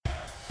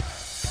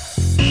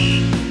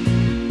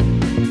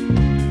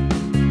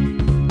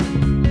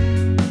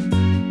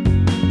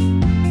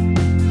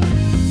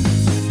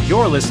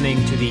You're listening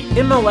to the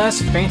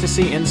MLS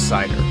Fantasy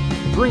Insider,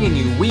 bringing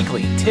you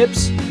weekly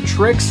tips,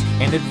 tricks,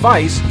 and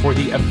advice for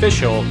the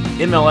official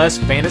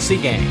MLS fantasy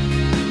game.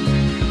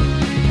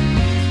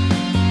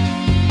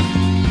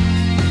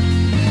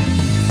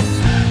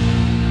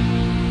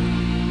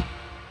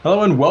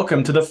 Hello and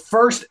welcome to the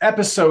first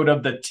episode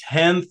of the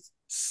 10th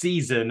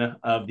season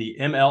of the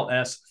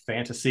MLS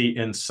Fantasy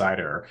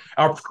Insider,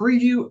 our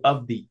preview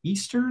of the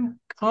Eastern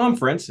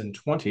Conference in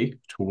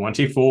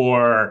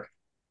 2024.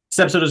 This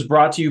episode is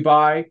brought to you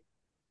by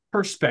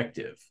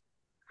Perspective,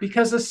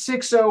 because a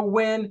 6-0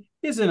 win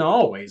isn't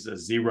always a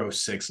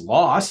 0-6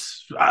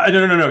 loss.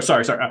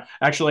 Sorry.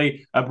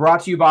 Actually,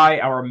 brought to you by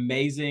our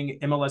amazing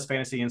MLS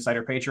Fantasy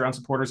Insider Patreon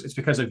supporters. It's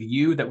because of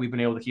you that we've been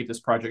able to keep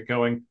this project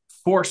going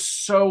for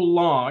so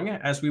long,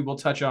 as we will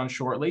touch on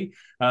shortly.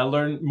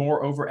 Learn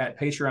more over at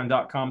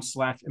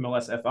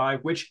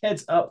patreon.com/MLSFI, which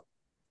heads up.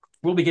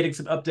 We'll be getting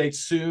some updates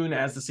soon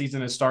as the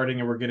season is starting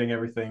and we're getting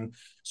everything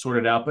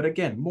sorted out. But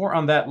again, more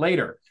on that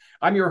later.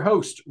 I'm your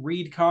host,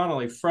 Reid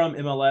Connolly from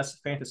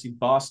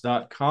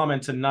MLSFantasyBoss.com.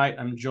 And tonight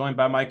I'm joined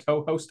by my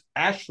co-host,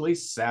 Ashley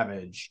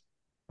Savage.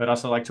 I'd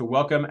also like to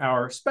welcome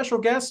our special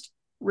guest,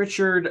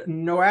 Richard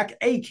Noack,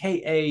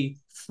 a.k.a.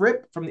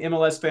 Frip from the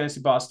MLS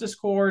Fantasy Boss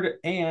Discord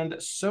and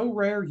So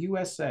Rare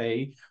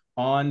USA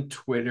on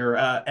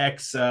Twitter,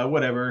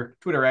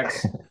 Twitter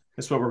X.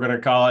 That's what we're going to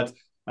call it.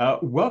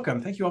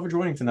 Welcome. Thank you all for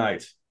joining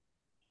tonight.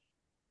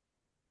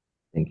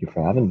 Thank you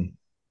for having me.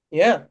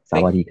 Yeah.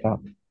 Sawadee Cup.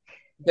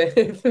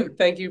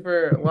 Thank you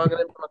for logging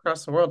in from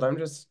across the world. I'm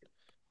just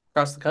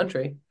across the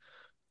country.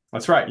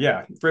 That's right.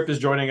 Yeah. Frip is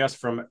joining us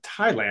from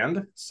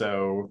Thailand.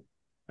 So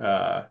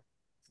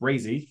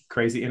crazy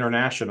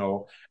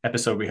international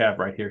episode we have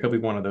right here. He'll be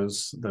one of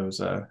those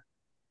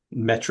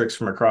metrics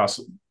from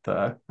across the,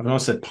 I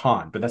almost said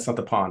pond, but that's not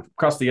the pond.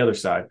 Across the other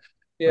side.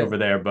 Yeah. Over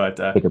there, but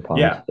bigger pond.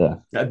 Yeah.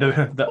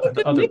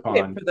 The other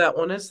pond for that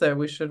one is there.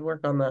 We should work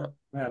on that.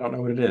 I don't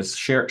know what it is.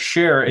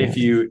 Share if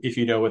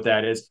you know what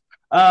that is.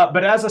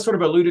 But as I sort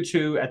of alluded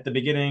to at the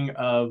beginning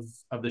of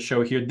the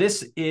show here,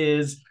 this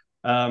is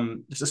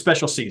just a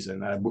special season.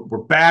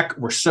 We're back.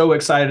 We're so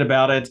excited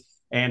about it.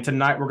 And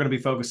tonight we're going to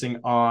be focusing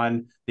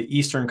on the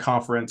Eastern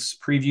Conference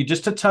preview,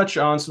 just to touch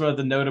on some of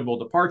the notable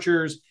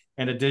departures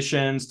and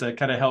additions to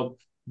kind of help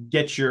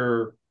get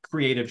your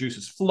creative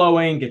juices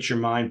flowing, get your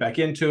mind back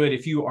into it.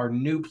 If you are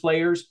new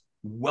players,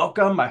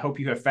 welcome. I hope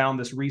you have found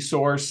this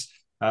resource.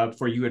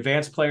 For you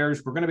advanced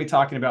players, we're going to be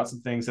talking about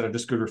some things that are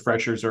just good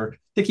refreshers or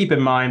to keep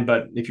in mind.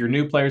 But if you're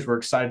new players, we're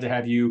excited to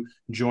have you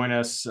join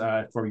us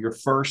for your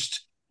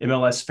first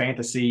MLS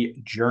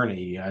fantasy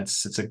journey.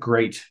 It's a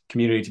great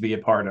community to be a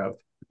part of.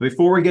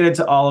 Before we get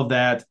into all of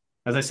that,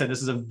 as I said,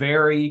 this is a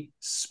very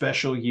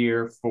special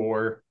year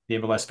for the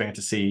MLS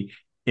Fantasy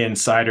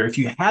Insider. If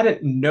you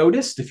hadn't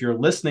noticed, if you're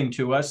listening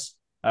to us,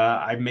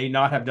 I may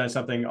not have done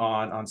something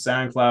on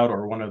SoundCloud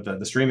or one of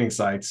the streaming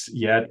sites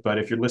yet, but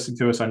if you're listening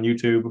to us on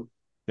YouTube,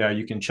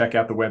 you can check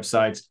out the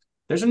websites.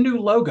 There's a new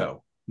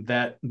logo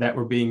that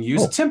we're being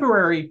used,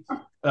 temporary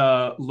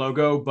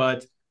logo,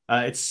 but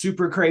it's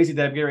super crazy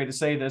that I'm getting ready to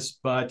say this,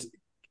 but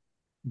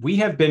we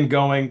have been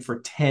going for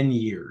 10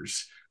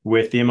 years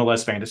with the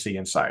MLS Fantasy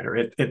Insider.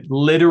 It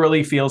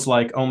literally feels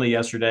like only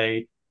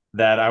yesterday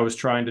that I was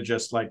trying to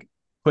just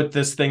put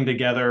this thing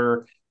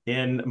together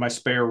in my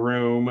spare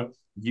room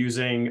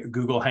using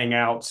Google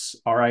Hangouts,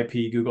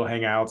 RIP Google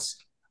Hangouts.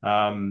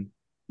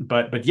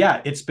 But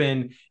yeah, it's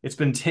been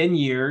 10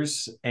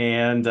 years,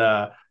 and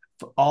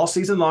all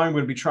season long, we're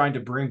going to be trying to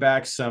bring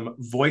back some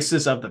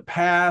voices of the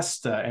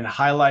past and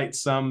highlight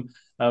some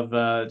of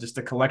just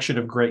a collection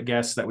of great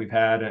guests that we've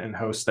had and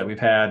hosts that we've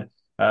had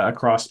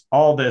across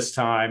all this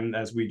time,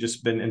 as we've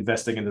just been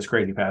investing in this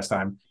crazy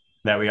pastime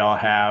that we all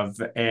have.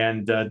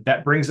 And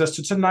that brings us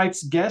to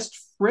tonight's guest,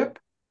 Frip,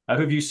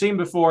 who you've seen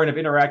before and have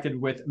interacted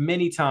with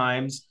many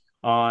times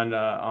on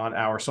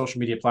our social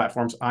media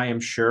platforms, I am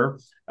sure.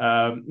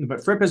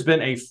 But Frip has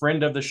been a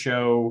friend of the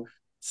show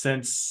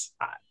since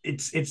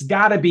it's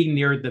got to be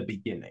near the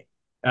beginning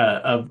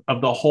of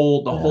the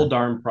whole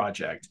darn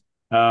project.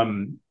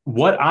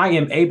 What I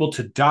am able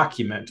to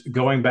document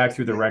going back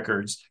through the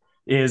records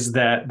is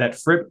that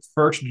Frip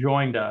first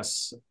joined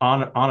us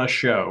on a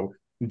show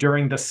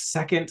during the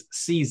second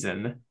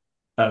season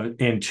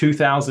in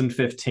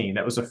 2015.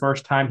 That was the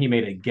first time he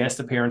made a guest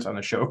appearance on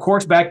the show. Of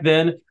course, back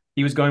then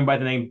he was going by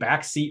the name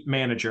Backseat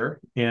Manager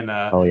in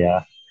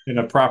a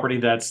property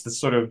that's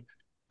sort of,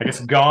 I guess,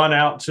 gone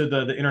out to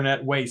the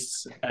internet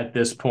wastes at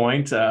this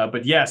point.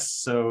 But yes,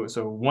 so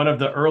one of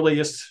the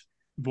earliest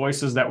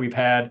voices that we've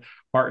had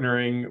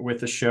partnering with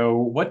the show.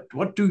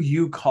 What do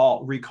you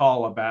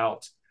recall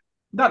about?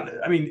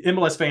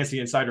 MLS Fantasy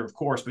Insider, of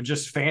course, but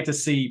just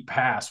fantasy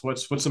past.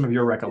 What's some of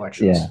your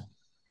recollections? Yeah.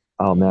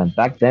 Oh man,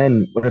 back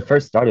then when it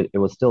first started, it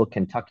was still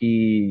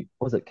Kentucky.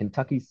 What was it?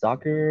 Kentucky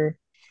Soccer.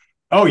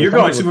 Oh, you're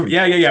going super.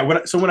 Yeah. When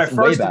I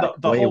first did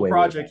the whole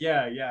project,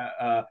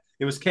 it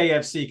was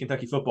KFC,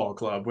 Kentucky Football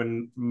Club,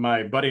 when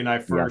my buddy and I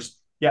first.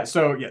 Yeah.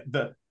 So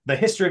the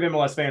history of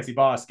MLS Fantasy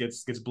Boss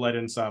gets bled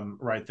in some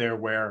right there,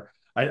 where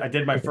I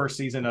did my first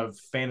season of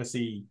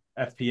fantasy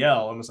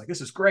FPL and was like,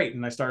 this is great.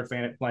 And I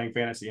started playing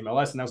fantasy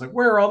MLS, and I was like,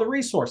 where are all the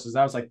resources?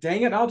 I was like,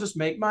 dang it, I'll just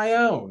make my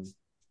own. Sounds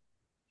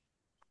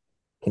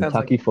like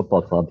Kentucky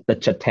Football Club, the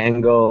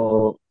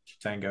Chatango.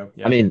 Tango. I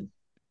Yeah. mean,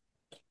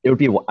 it would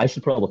be. I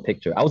should put up a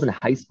picture. I was in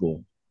high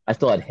school. I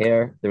still had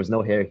hair. There was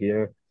no hair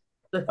here.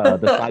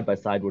 The side by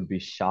side would be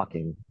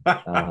shocking.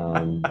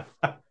 Um,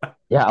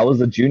 yeah, I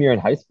was a junior in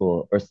high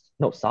school, or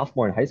no,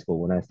 sophomore in high school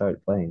when I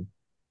started playing.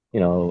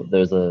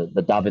 There's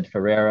the David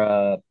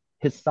Ferreira.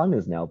 His son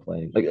is now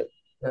playing. Like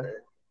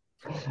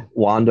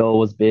Wando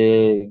was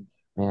big,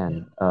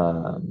 man.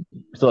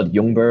 Still had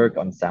Ljungberg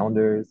on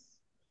Sounders,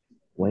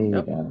 way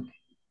Yep. back,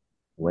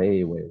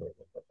 way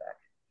back.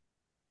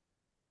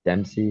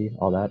 Dempsey,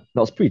 all that.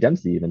 No, it's pre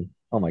Dempsey even.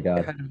 Oh my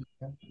God,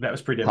 That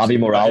was pretty Javi Dempsey.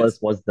 But Morales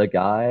it's was the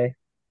guy.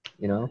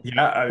 You know,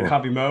 yeah, oh,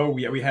 Hobby Mo.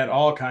 We had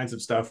all kinds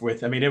of stuff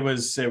with. I mean, yeah.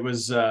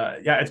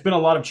 It's been a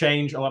lot of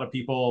change, a lot of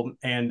people,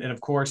 and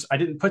of course, I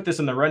didn't put this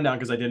in the rundown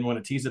because I didn't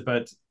want to tease it,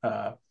 but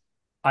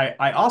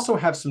I also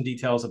have some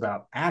details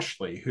about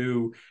Ashley,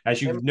 who,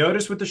 as you've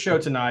noticed with the show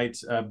tonight,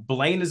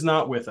 Blaine is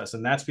not with us,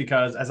 and that's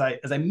because, as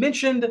I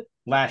mentioned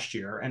last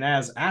year, and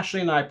as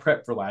Ashley and I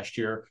prepped for last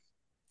year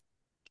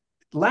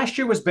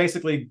was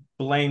basically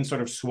Blaine's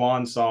sort of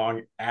swan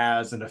song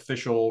as an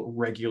official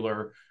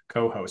regular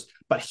co-host,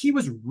 but he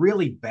was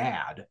really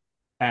bad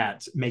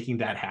at making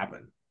that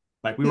happen.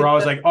 Like we were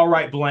always like, all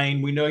right,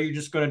 Blaine, we know you're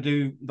just going to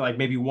do like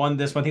maybe one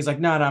this month. He's like,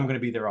 no, I'm going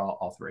to be there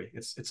all three.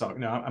 It's all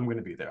no, I'm going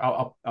to be there.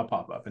 I'll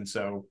pop up. And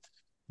so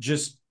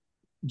just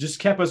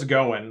kept us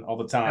going all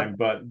the time.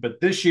 But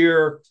this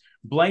year,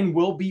 Blaine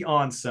will be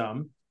on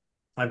some.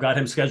 I've got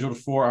him scheduled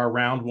for our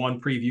round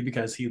one preview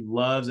because he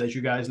loves, as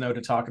you guys know,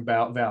 to talk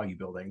about value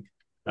building.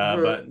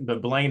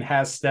 But Blaine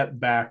has stepped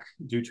back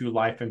due to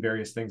life and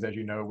various things, as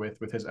you know,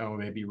 with his own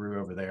baby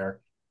Rue over there.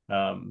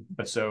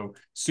 But so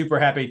super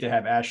happy to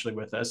have Ashley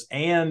with us,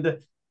 and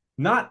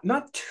not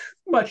too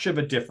much of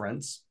a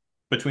difference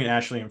between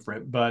Ashley and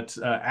Frip, but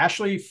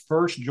Ashley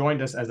first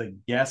joined us as a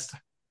guest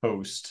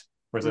host,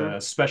 was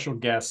a special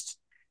guest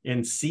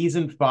in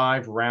season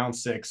 5, round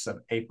 6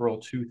 of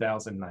April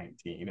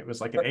 2019. It was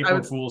like an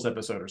April Fool's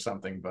episode or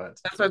something, but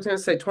That's what I was going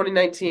to say.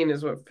 2019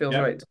 is what feels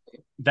yep. right to me.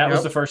 That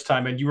was the first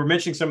time. And you were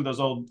mentioning some of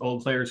those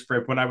old players,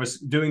 Fripp. When I was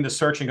doing the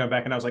searching, going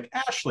back, and I was like,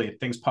 Ashley,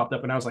 things popped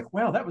up, and I was like,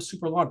 wow, that was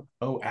super long.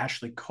 Oh,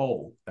 Ashley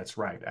Cole. That's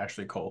right,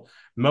 Ashley Cole.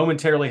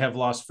 Momentarily have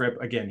lost Fripp.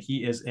 Again,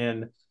 he is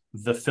in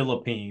the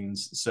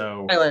Philippines.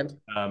 So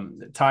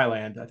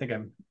Thailand. I think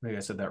maybe I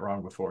said that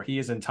wrong before. He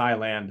is in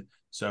Thailand.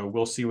 So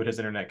we'll see what his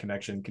internet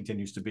connection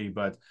continues to be.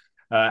 But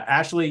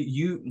Ashley,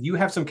 you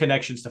have some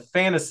connections to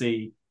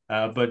fantasy,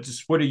 but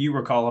just what do you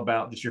recall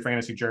about just your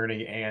fantasy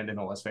journey and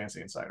MLS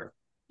Fantasy Insider?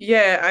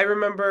 Yeah, I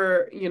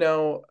remember,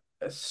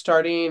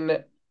 starting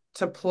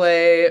to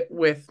play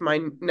with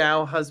my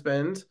now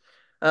husband,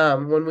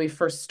 when we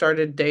first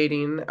started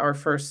dating, our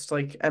first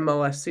like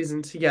MLS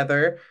season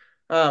together.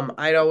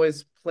 I'd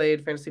always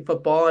played fantasy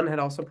football and had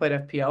also played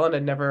FPL, and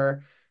had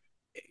never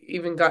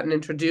even gotten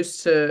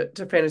introduced to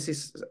fantasy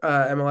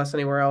MLS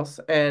anywhere else.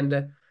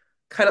 And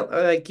kind of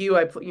like you,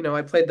 I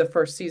played the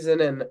first season,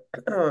 and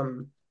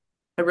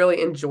I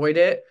really enjoyed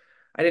it.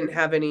 I didn't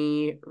have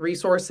any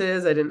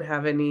resources. I didn't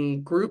have any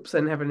groups. I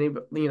didn't have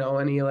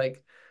any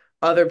like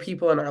other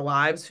people in our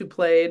lives who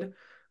played.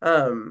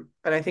 And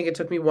I think it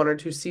took me 1 or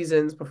 2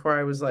 seasons before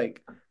I was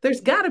like,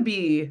 there's got to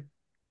be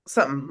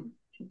something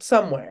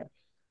somewhere.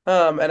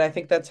 And I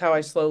think that's how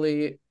I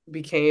slowly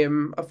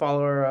became a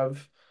follower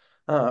of,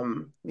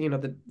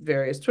 the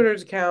various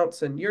Twitter's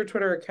accounts and your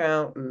Twitter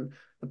account and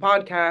the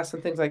podcast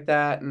and things like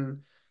that.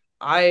 And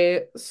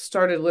I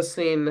started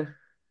listening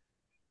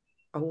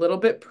a little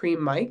bit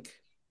pre-Mike,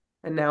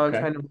 and now I'm Okay.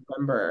 trying to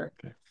remember,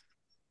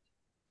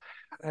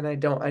 and I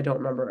don't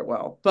remember it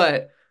well,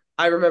 but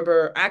I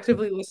remember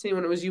actively listening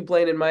when it was you,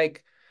 Blaine, and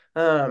Mike,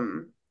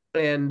 and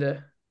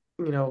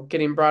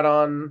getting brought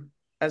on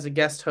as a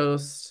guest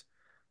host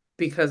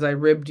because I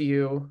ribbed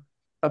you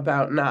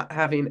about not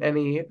having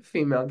any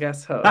female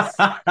guest hosts,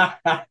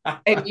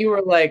 and you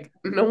were like,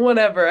 "No one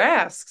ever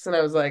asks," and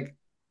I was like,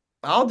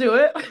 I'll do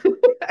it.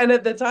 And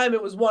at the time,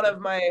 it was one of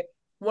my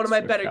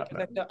better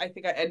because I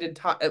think I ended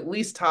at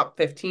least top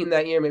 15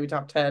 that year, maybe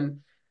top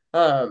 10.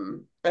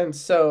 And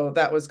so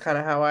that was kind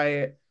of how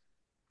I,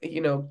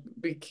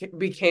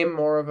 became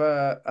more of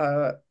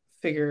a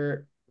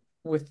figure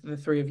with the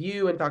three of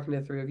you and talking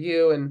to the three of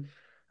you, and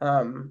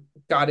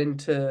got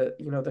into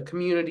the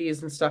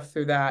communities and stuff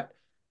through that,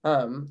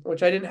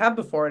 which I didn't have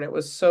before, and it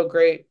was so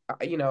great.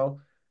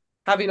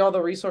 Having all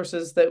the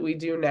resources that we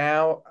do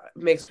now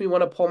makes me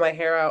want to pull my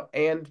hair out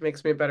and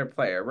makes me a better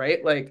player,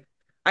 right? Like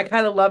I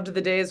kind of loved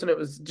the days when it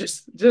was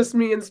just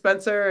me and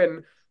Spencer,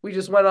 and we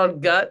just went on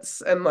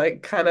guts and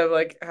like kind of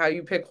like how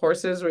you pick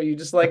horses where you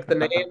just like the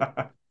name.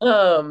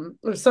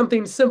 There's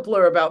something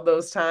simpler about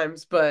those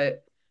times,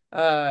 but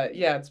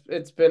yeah,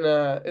 it's been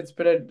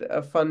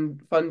a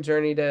fun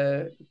journey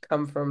to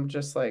come from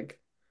just like,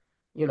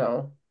 you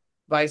know,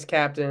 vice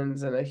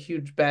captains and a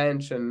huge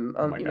bench and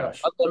Oh my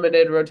gosh.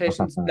 unlimited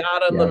rotations,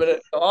 not yes. unlimited,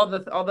 all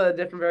the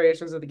different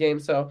variations of the game.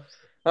 So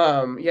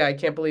Yeah, I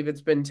can't believe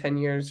it's been 10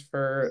 years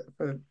for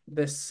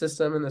this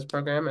system and this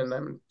program, and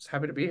I'm just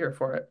happy to be here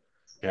for it.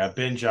 Yeah,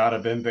 Ben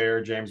Jada, Ben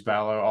Bear, James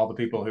Ballo, all the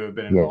people who have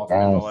been involved from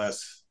Yes.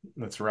 MLS.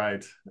 That's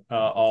right.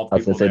 All the I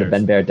was gonna people say the there.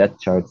 Ben Bear death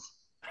charts.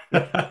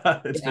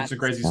 It's been some Yes.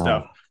 crazy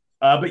stuff.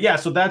 Uh, But yeah,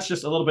 so that's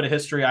just a little bit of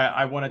history.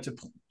 I wanted to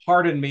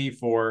pardon me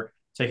for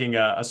taking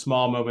a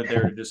small moment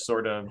there to just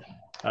sort of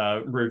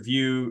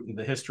review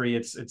the history.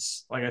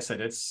 It's like I said,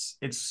 it's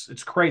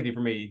crazy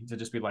for me to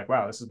just be like,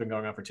 wow, this has been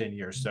going on for 10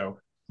 years. So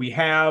we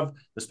have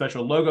the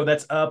special logo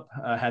that's up.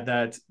 Had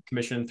that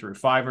commissioned through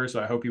Fiverr, so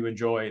I hope you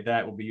enjoy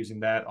that. We'll be using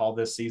that all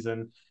this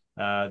season,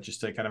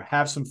 just to kind of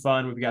have some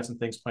fun. We've got some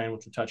things planned,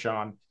 which we'll touch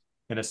on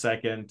in a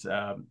second.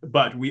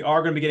 But we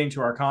are going to be getting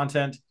to our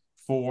content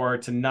for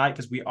tonight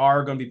because we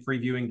are going to be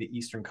previewing the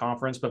Eastern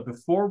Conference. But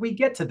before we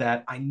get to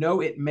that, I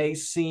know it may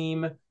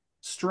seem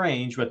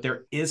strange, but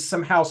there is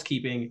some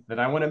housekeeping that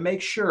I want to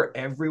make sure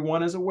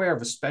everyone is aware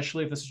of,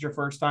 especially if this is your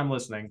first time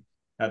listening.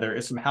 There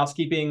is some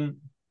housekeeping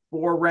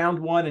for round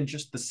one and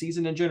just the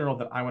season in general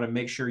that I want to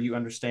make sure you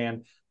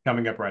understand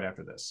coming up right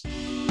after this.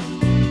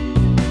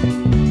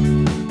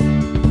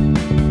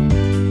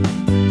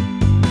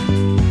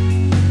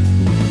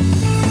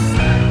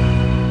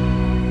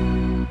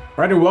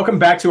 All right, and welcome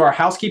back to our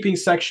housekeeping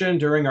section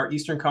during our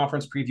Eastern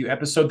Conference preview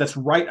episode. That's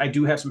right, I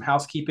do have some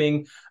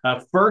housekeeping.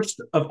 First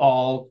of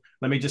all,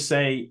 let me just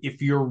say,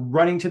 if you're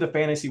running to the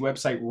fantasy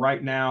website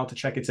right now to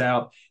check it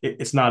out,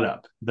 it's not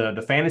up.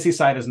 The fantasy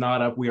site is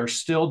not up. We are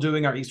still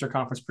doing our Eastern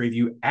Conference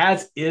preview,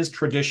 as is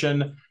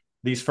tradition.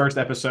 These first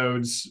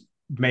episodes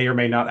may or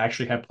may not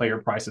actually have player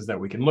prices that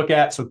we can look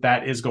at, so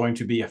that is going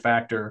to be a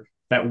factor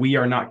that we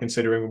are not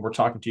considering when we're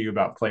talking to you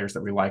about players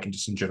that we like, and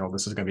just in general,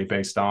 this is going to be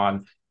based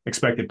on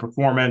expected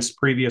performance,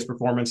 previous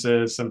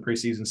performances, some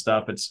preseason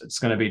stuff. It's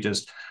going to be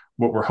just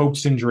what we're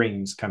hopes and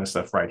dreams kind of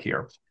stuff right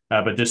here.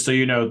 But just so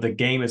you know, the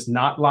game is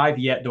not live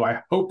yet, though I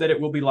hope that it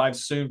will be live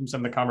soon from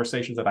some of the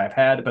conversations that I've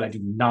had, but I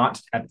do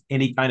not have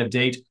any kind of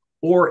date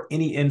or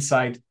any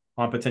insight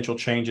on potential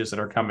changes that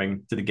are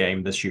coming to the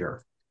game this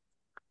year.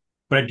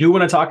 But I do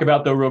want to talk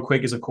about, though, real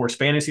quick, is, of course,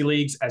 fantasy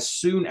leagues. As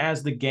soon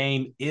as the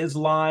game is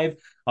live,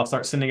 I'll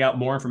start sending out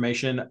more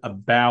information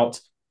about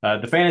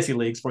the fantasy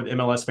leagues for the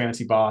MLS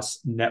Fantasy Boss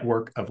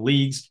network of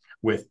leagues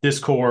with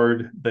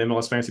Discord, the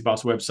MLS Fantasy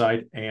Boss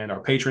website, and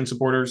our patron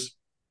supporters.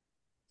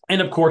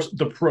 And, of course,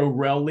 the Pro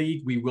Rel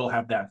League, we will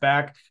have that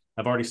back.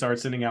 I've already started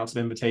sending out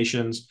some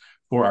invitations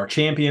for our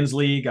Champions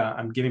League.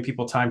 I'm giving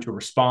people time to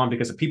respond,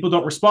 because if people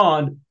don't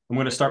respond, I'm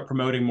going to start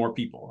promoting more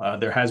people.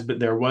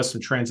 There was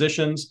some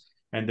transitions,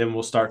 and then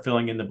we'll start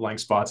filling in the blank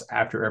spots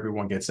after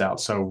everyone gets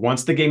out. So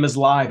once the game is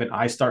live and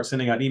I start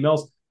sending out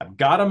emails, I've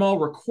got them all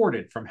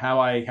recorded from how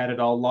I had it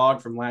all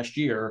logged from last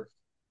year.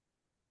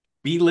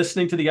 Be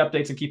listening to the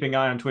updates and keeping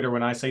an eye on Twitter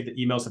when I say the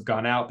emails have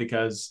gone out,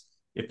 because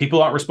if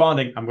people aren't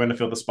responding, I'm going to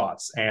fill the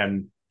spots.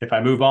 And if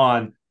I move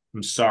on,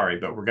 I'm sorry,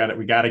 but we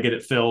got to get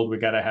it filled. We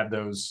got to have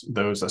those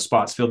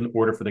spots filled in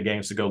order for the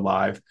games to go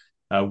live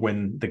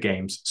when the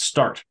games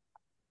start.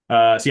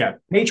 So yeah,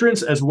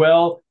 patrons as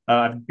well.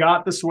 I've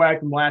got the swag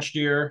from last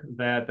year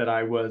that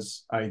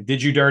I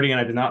did you dirty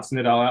and I did not send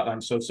it all out.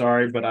 I'm so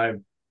sorry, but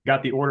I've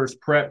got the orders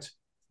prepped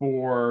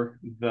for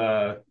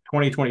the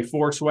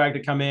 2024 swag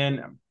to come in.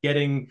 I'm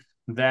getting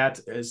that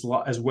as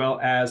well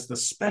as the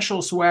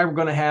special swag we're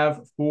going to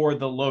have for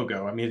the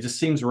logo. I mean, it just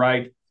seems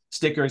right.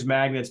 Stickers,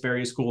 magnets,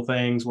 various cool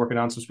things, working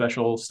on some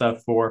special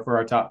stuff for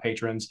our top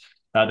patrons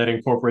that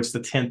incorporates the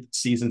 10th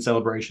season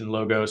celebration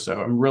logo.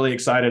 So I'm really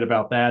excited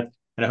about that.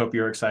 And I hope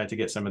you're excited to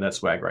get some of that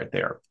swag right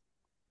there.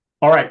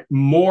 All right,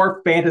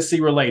 more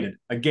fantasy related.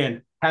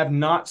 Again, have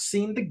not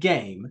seen the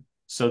game,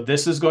 so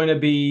this is going to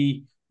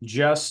be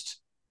just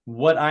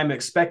what I'm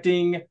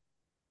expecting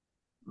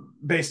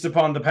based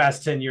upon the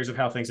past 10 years of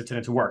how things have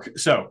tended to work.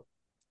 So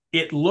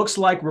it looks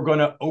like we're going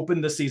to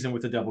open the season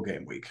with a double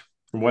game week.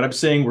 From what I'm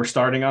seeing, we're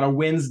starting on a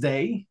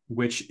Wednesday,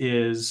 which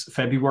is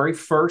February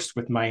 1st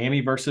with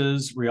Miami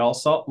versus Real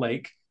Salt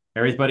Lake.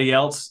 Everybody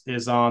else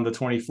is on the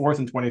 24th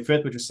and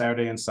 25th, which is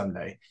Saturday and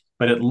Sunday.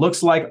 But it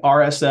looks like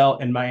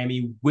RSL and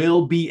Miami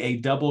will be a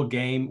double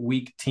game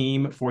week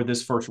team for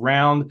this first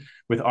round,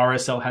 with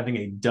RSL having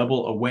a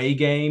double away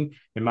game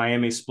and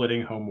Miami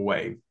splitting home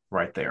away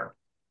right there.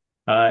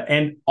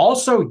 And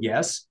also,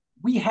 yes,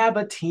 we have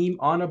a team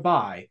on a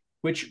bye,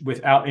 which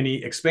without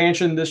any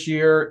expansion this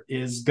year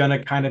is going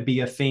to kind of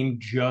be a theme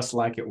just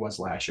like it was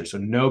last year. So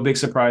no big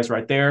surprise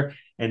right there.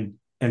 And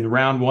in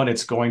round one,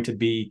 it's going to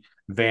be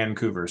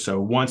Vancouver. So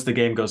once the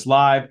game goes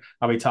live,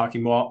 I'll be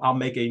talking more. I'll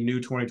make a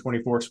new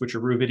 2024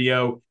 switcheroo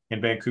video,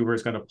 and Vancouver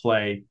is going to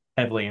play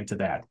heavily into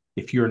that.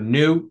 If you're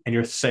new and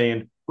you're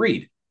saying,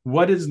 Reid,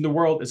 what is in the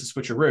world is a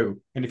switcheroo?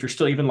 And if you're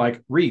still even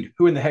like, Reid,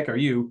 who in the heck are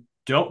you?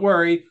 Don't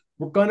worry.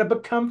 We're going to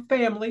become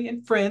family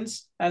and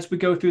friends as we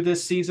go through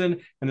this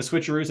season. And the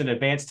switcheroo is an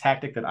advanced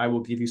tactic that I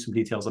will give you some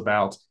details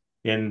about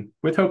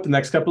with hope the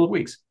next couple of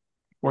weeks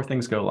before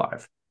things go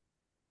live.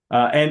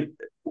 And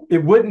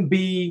it wouldn't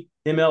be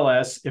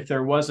MLS if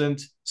there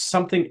wasn't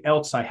something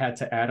else I had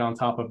to add on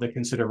top of the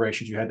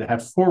considerations you had to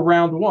have for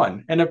round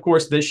one. And of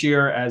course, this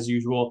year, as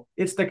usual,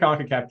 it's the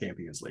CONCACAF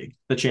Champions League,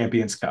 the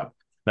Champions Cup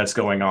that's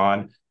going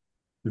on.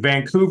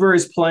 Vancouver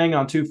is playing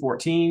on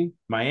 214.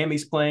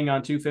 Miami's playing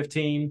on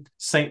 215.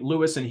 St.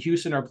 Louis and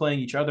Houston are playing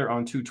each other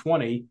on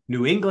 220.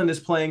 New England is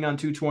playing on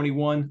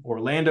 221.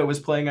 Orlando is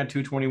playing on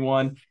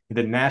 221. And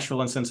then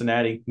Nashville and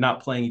Cincinnati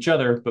not playing each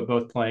other, but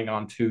both playing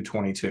on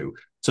 222.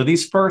 So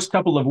these first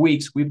couple of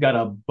weeks, we've got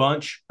a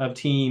bunch of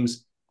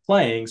teams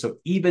playing. So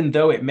even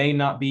though it may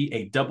not be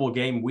a double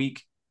game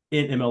week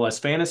in MLS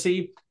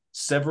fantasy,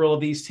 several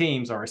of these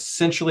teams are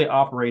essentially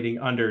operating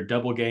under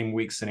double game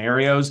week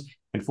scenarios.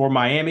 And for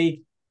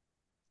Miami,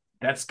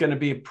 that's going to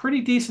be a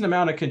pretty decent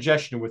amount of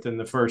congestion within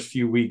the first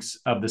few weeks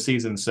of the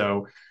season.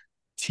 So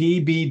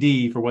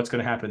TBD for what's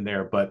going to happen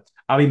there. But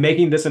I'll be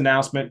making this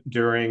announcement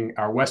during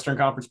our Western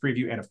Conference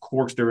preview and, of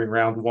course, during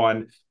round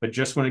one. But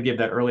just want to give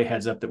that early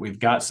heads up that we've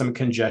got some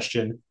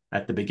congestion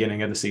at the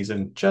beginning of the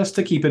season, just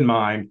to keep in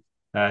mind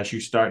as you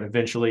start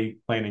eventually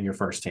planning your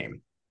first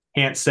team.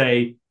 Can't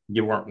say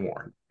you weren't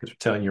warned, because we're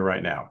telling you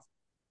right now.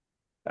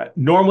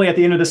 Normally, at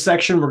the end of this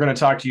section, we're going to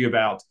talk to you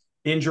about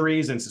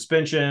injuries and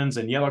suspensions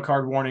and yellow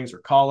card warnings or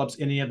call-ups,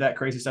 any of that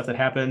crazy stuff that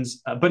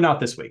happens, but not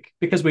this week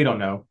because we don't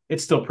know.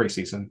 It's still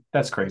preseason.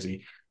 That's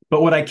crazy.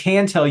 But what I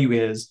can tell you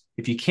is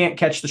if you can't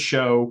catch the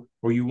show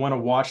or you want to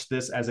watch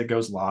this as it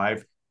goes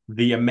live,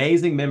 the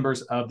amazing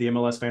members of the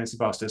MLS Fantasy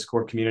Boss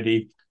Discord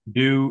community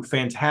do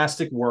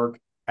fantastic work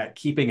at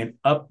keeping an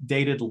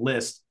updated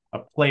list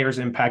of players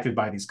impacted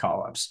by these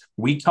call-ups.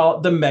 We call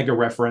it the mega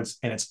reference,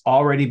 and it's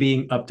already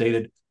being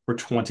updated for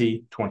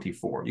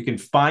 2024. You can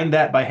find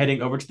that by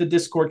heading over to the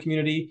Discord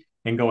community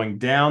and going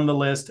down the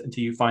list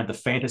until you find the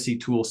fantasy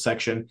tools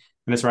section.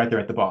 And it's right there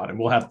at the bottom.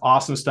 We'll have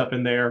awesome stuff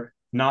in there,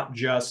 not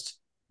just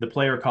the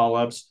player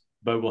call-ups,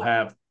 but we'll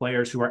have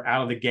players who are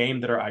out of the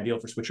game that are ideal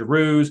for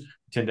switcheroos. We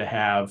tend to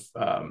have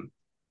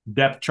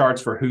depth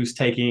charts for who's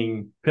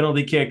taking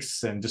penalty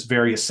kicks and just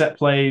various set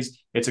plays.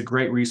 It's a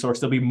great resource.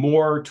 There'll be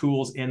more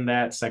tools in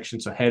that section,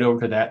 so head over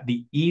to that.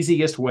 The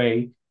easiest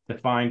way to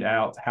find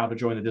out how to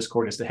join the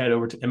Discord is to head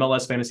over to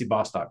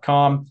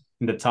mlsfantasyboss.com.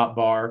 In the top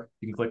bar,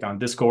 you can click on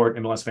Discord,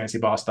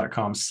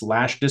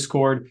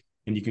 mlsfantasyboss.com/Discord,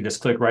 and you can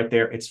just click right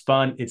there. It's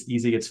fun, it's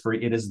easy, it's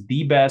free. It is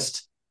the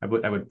best. I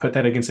would put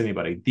that against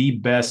anybody. The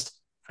best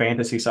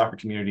fantasy soccer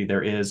community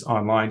there is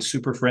online,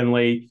 super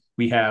friendly.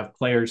 We have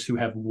players who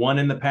have won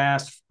in the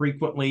past,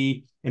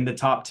 frequently in the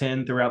top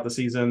 10 throughout the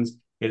seasons.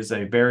 It is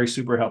a very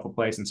super helpful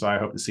place, and so I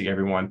hope to see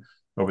everyone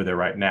over there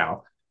right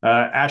now.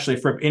 Ashley,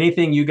 Frip,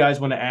 anything you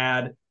guys want to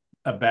add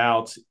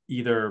about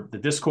either the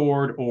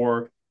Discord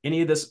or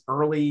any of this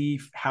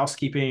early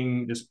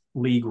housekeeping, just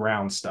league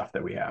round stuff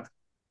that we have?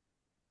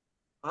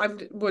 I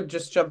would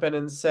just jump in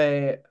and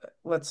say,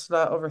 let's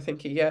not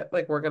overthink it yet.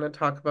 Like, we're going to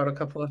talk about a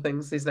couple of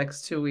things these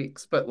next 2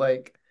 weeks, but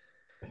like,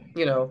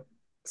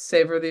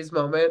 savor these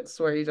moments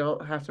where you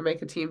don't have to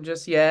make a team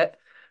just yet.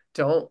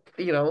 Don't,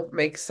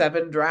 make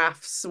 7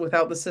 drafts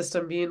without the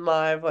system being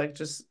live. Like,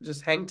 just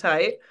hang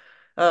tight.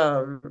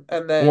 And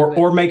then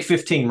or make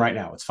 15 right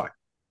now. It's fine.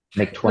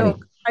 Make 20. No,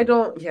 I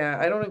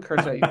don't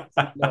encourage that.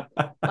 No.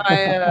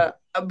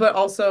 But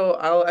also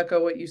I'll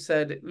echo what you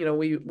said.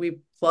 We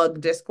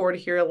plug Discord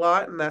here a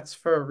lot, and that's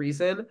for a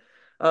reason.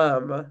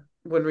 When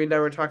we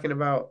were talking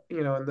about,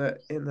 in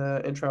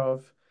the intro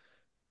of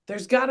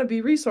there's got to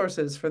be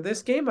resources for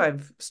this game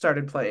I've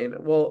started playing.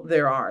 Well,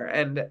 there are.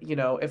 And,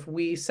 if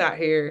we sat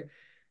here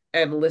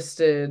and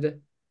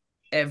listed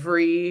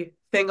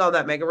everything on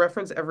that mega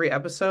reference every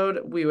episode,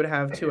 we would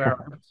have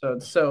 2-hour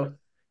episodes. So,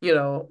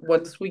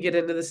 once we get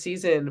into the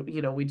season,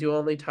 we do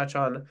only touch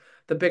on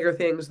the bigger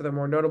things or the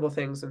more notable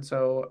things. And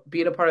so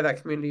being a part of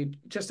that community,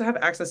 just to have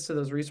access to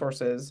those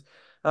resources,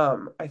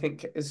 I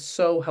think is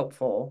so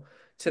helpful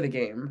to the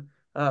game.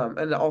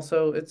 And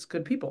also it's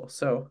good people.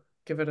 So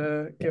give it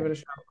a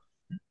shot.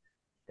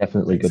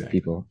 Definitely good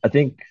people. I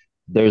think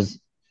there's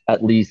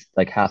at least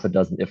like half a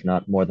dozen, if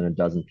not more than a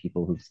dozen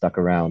people who've stuck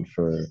around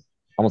for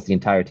almost the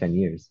entire 10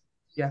 years.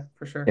 Yeah,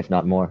 for sure. If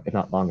not more, if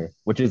not longer,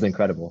 which is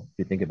incredible if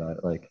you think about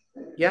it. Like,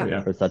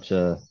 yeah, for such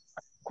a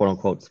quote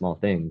unquote small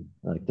thing,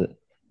 like to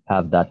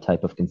have that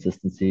type of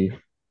consistency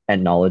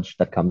and knowledge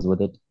that comes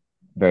with it,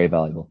 very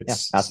valuable.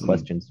 Ask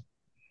questions.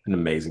 An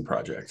amazing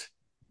project.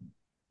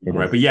 All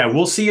right, but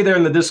we'll see you there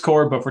in the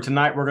Discord. But for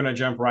tonight, we're going to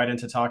jump right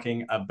into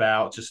talking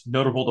about just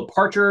notable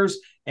departures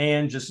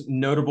and just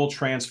notable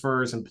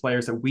transfers and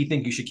players that we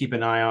think you should keep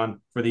an eye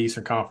on for the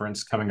Eastern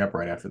Conference coming up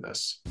right after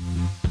this.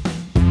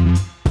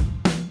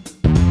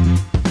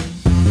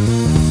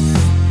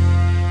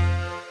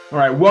 All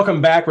right,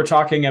 welcome back. We're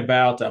talking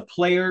about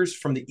players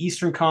from the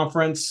Eastern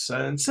Conference.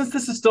 And since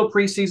this is still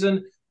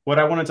preseason, what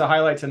I wanted to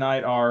highlight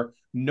tonight are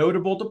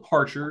notable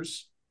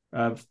departures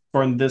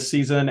from this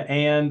season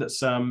and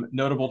some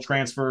notable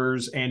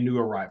transfers and new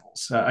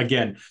arrivals.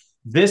 Again,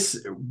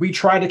 we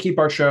try to keep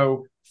our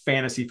show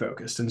fantasy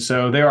focused. And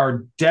so there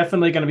are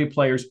definitely going to be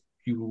players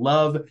you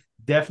love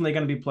definitely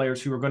going to be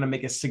players who are going to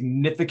make a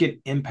significant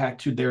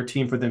impact to their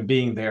team for them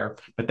being there,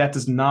 but that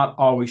does not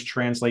always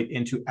translate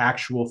into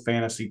actual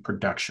fantasy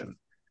production.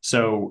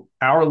 So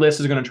our list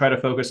is going to try to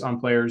focus on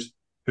players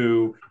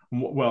who,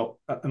 well,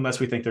 unless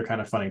we think they're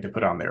kind of funny to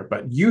put on there,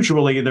 but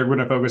usually they're going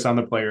to focus on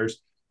the players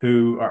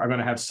who are going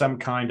to have some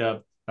kind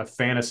of a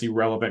fantasy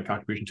relevant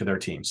contribution to their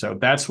team. So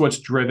that's what's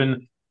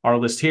driven our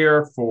list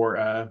here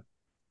for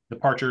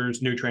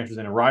departures, new transfers,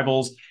 and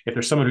arrivals. If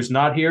there's someone who's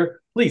not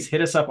here, please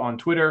hit us up on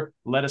Twitter.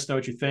 Let us know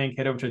what you think.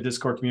 Head over to the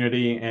Discord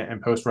community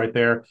and post right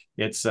there.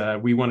 It's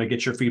we want to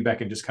get your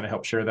feedback and just kind of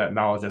help share that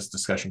knowledge as the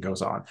discussion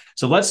goes on.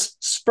 So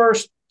let's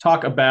first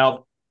talk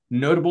about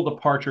notable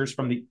departures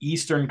from the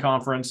Eastern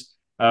Conference.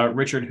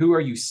 Richard, who are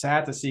you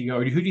sad to see go?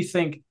 Or who do you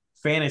think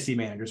fantasy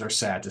managers are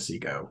sad to see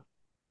go?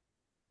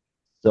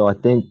 So I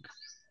think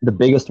the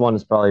biggest one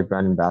is probably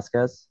Brandon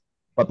Vasquez.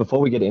 But before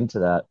we get into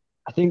that,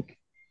 I think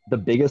the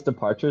biggest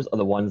departures are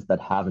the ones that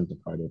haven't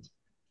departed.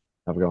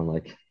 I'm going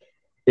like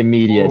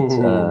immediate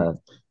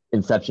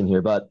inception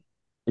here. But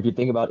if you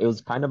think about it, it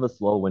was kind of a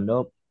slow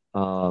window.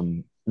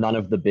 None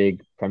of the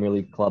big Premier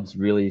League clubs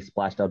really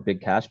splashed out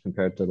big cash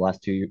compared to the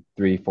last 2,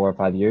 3, 4, or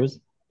 5 years.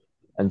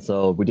 And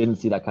so we didn't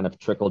see that kind of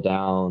trickle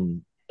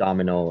down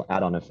domino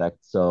add-on effect.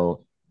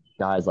 So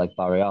guys like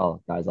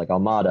Barreal, guys like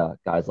Almada,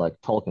 guys like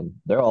Tolkien,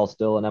 they're all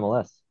still in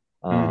MLS.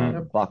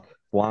 Buck,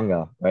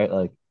 Bouanga, right?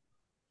 Like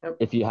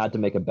if you had to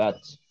make a bet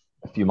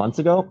a few months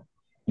ago,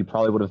 you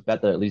probably would have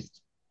bet that at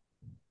least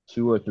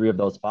 2 or 3 of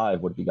those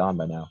 5 would be gone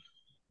by now.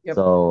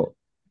 So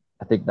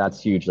I think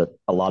that's huge that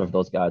a lot of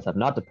those guys have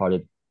not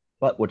departed,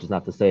 but which is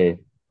not to say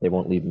they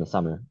won't leave in the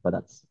summer, but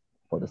that's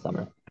for the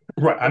summer.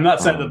 Right. I'm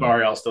not saying that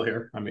Barreal's still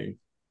here. I mean, I'm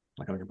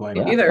not going to complain.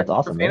 Yeah, either. That's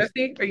awesome. For fantasy?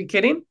 Right? Are you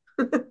kidding?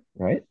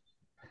 Right.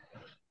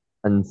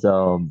 And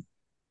so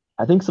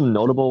I think some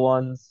notable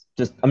ones,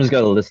 I'm just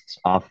going to list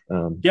off.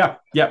 Yeah.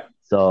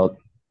 So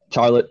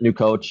Charlotte, new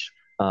coach,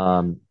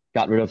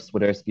 got rid of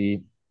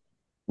Swiderski,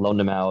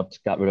 loaned him out,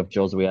 got rid of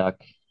Jozuiak.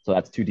 So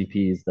that's 2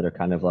 DPs that are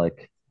kind of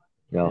like,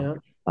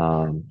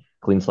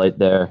 clean slate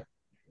there.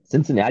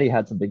 Cincinnati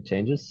had some big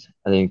changes.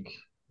 I think,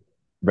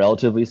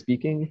 relatively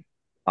speaking,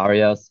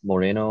 Arias,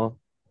 Moreno,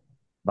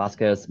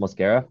 Vasquez,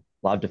 Mosquera, a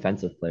lot of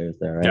defensive players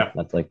there, right? Yeah.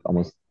 That's like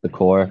almost the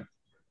core.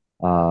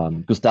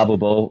 Gustavo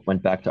Bo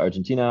went back to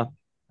Argentina.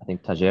 I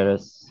think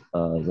Tajeres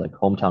is like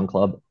hometown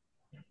club.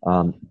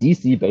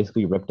 DC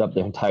basically ripped up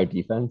their entire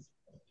defense.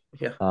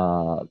 Yeah.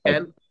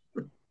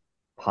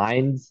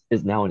 Pines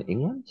is now in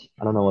England.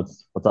 I don't know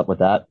what's up with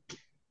that.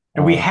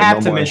 And we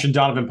have to mention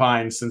Donovan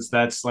Pines since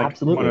that's like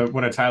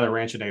one of Tyler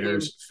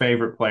Ranchinator's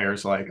favorite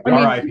players. Like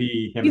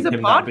R.I.P. He's a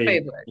pod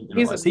favorite.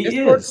 He's a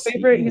Discord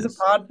favorite. He's a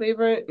pod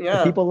favorite. Yeah,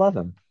 the people love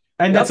him.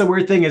 And that's a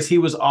weird thing is he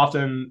was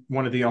often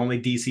one of the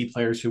only DC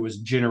players who was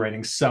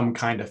generating some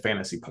kind of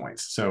fantasy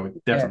points. So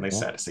definitely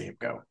sad to see him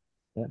go.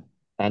 Yeah,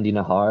 Andy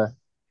Nahar,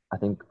 I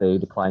think they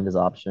declined his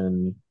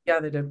option.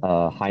 Yeah, they did.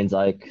 Heinz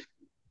Eich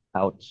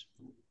out.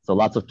 So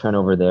lots of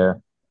turnover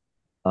there.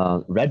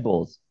 Red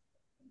Bulls,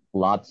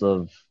 lots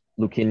of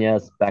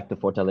Luquinhas back to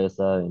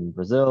Fortaleza in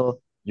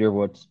Brazil,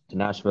 Yearwood to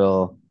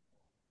Nashville,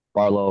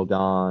 Barlow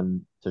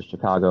gone to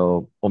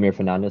Chicago, Omir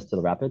Fernandez to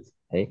the Rapids.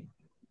 Hey,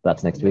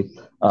 that's next week.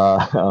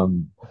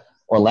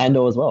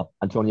 Orlando as well.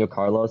 Antonio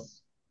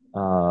Carlos,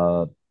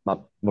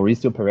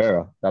 Mauricio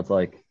Pereira. That's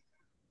like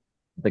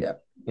the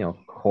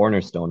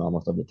cornerstone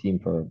almost of the team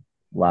for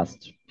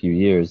last few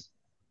years.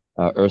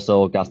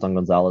 Urso, Gaston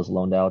Gonzalez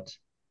loaned out.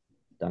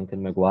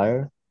 Duncan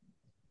McGuire.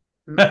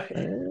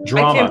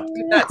 Drama.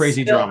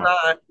 Crazy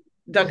drama.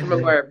 Duncan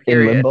McGuire,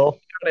 period. In limbo. You know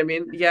what I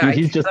mean? Yeah.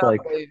 He's just like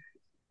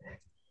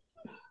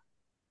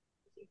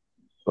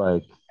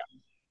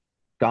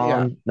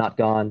gone, not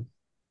gone,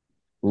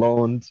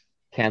 loaned,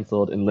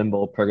 canceled, in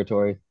limbo,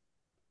 purgatory.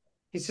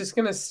 He's just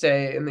gonna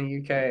stay in the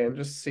UK and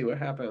just see what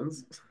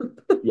happens.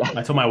 Yeah.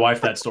 I told my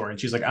wife that story and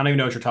she's like, I don't even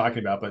know what you're talking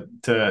about, but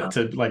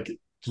to like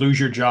lose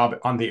your job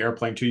on the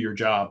airplane to your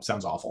job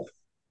sounds awful.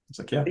 It's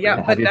like,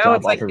 yeah, but now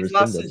it's like he's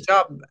lost his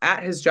job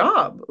at his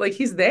job. Like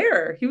he's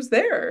there. He was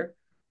there.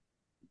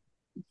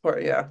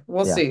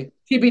 We'll see.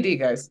 TBD,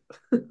 guys.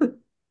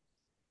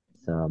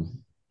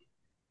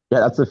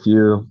 That's a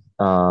few.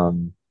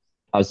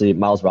 Obviously,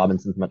 Miles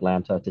Robinson from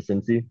Atlanta to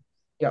Cincy.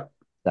 Yeah.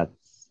 That's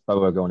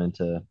probably we're going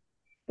into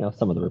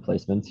some of the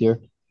replacements here.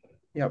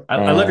 Yep.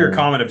 I love your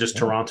comment of just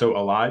Toronto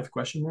alive, ?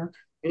 Yeah.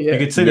 You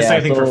could say the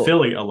same thing for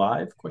Philly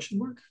alive, ?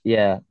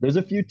 Yeah. There's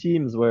a few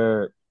teams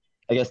where,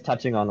 I guess,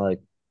 touching on like,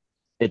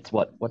 it's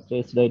what day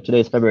is today? Today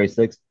is February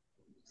 6th.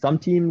 Some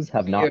teams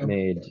have not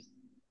made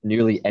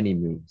nearly any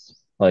moves.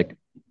 Like,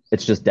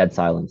 it's just dead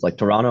silence. Like,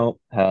 Toronto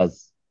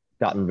has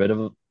gotten rid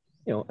of,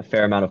 a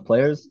fair amount of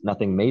players,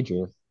 nothing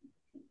major.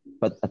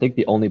 But I think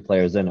the only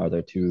players in are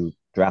their 2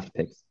 draft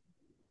picks.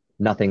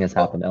 Nothing has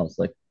happened else.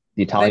 Like,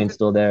 the Italian's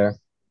still there.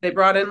 They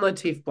brought in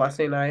Latif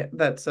Blessing.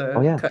 That's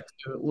a cut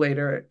to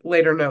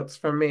later notes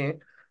from me.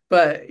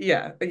 But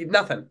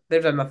nothing.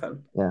 They've done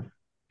nothing. Yeah.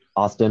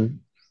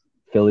 Austin,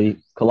 Philly,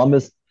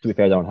 Columbus, to be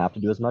fair, they don't have to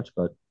do as much,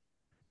 but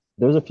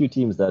there's a few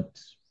teams that,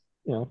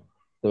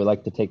 they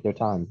like to take their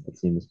time, it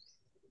seems.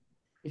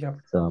 Yeah.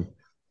 So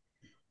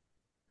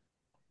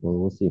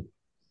we'll see. You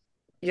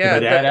Yeah, about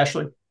to add,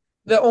 Ashley?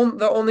 the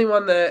only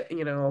one that,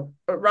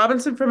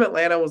 Robinson from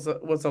Atlanta was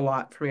a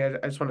lot for me.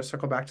 I just want to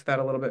circle back to that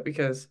a little bit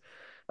because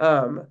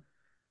um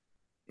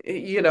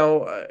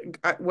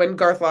when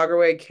Garth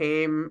Lagerwey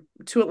came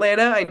to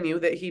Atlanta, I knew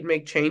that he'd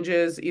make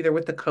changes either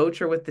with the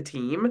coach or with the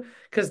team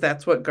because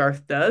that's what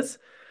Garth does.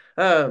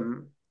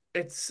 Um,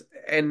 it's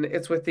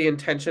with the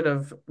intention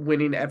of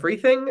winning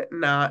everything,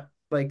 not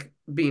like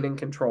being in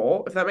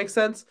control, if that makes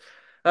sense.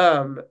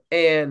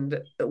 And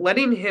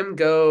letting him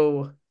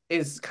go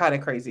is kind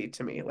of crazy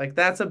to me. Like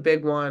that's a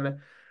big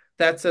one.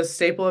 That's a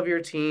staple of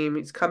your team.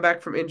 He's come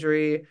back from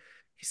injury.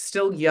 He's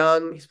still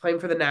young. He's playing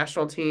for the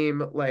national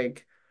team.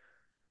 Like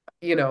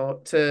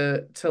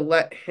to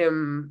let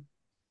him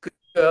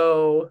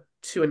go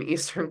to an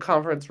Eastern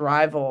Conference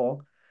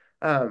rival,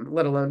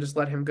 let alone just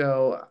let him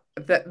go.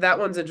 That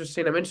one's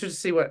interesting. I'm interested to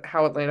see what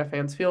how Atlanta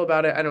fans feel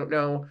about it. I don't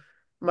know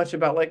much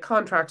about like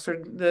contracts or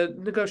the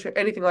negotiate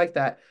anything like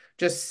that.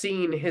 Just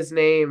seeing his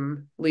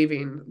name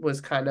leaving was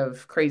kind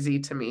of crazy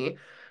to me.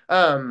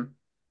 Um,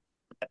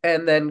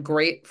 and then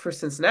great for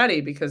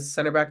Cincinnati because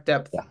center back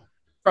depth, Yeah.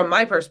 from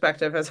my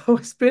perspective, has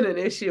always been an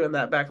issue in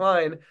that back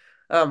line.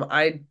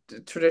 I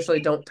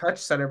traditionally don't touch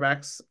center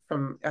backs.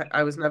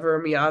 I was never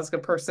a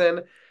Miazga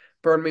person.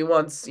 Burned me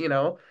once, you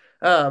know.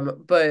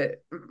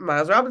 But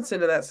Miles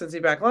Robinson in that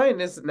Cincy back line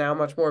is now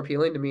much more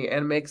appealing to me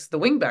and makes the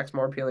wing backs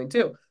more appealing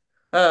too.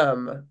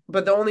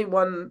 But the only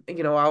one,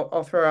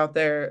 I'll throw out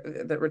there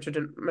that Richard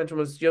didn't mention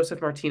was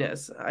Josef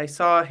Martinez. I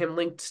saw him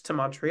linked to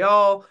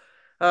Montreal.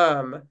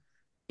 Um,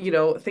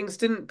 things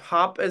didn't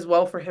pop as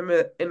well for him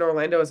in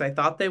Orlando as I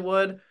thought they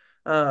would.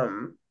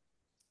 Um,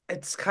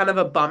 it's kind of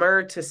a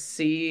bummer to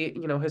see,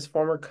 his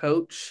former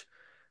coach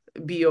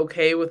be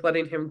okay with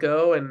letting him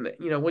go. And,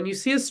 when you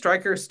see a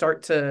striker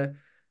start to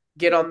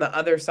get on the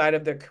other side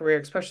of their career,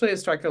 especially a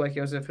striker like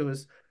Josef, who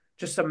was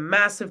just a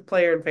massive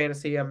player in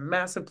fantasy, a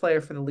massive player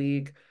for the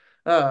league.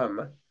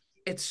 Um,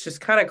 it's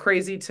just kind of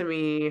crazy to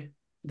me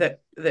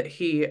that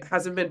he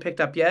hasn't been picked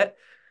up yet.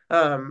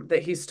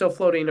 That he's still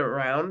floating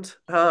around,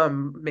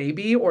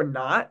 maybe or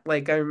not.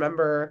 Like I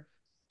remember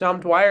Dom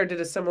Dwyer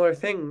did a similar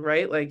thing,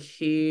 right? Like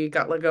he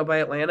got let go by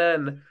Atlanta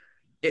and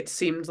it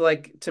seemed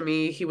like to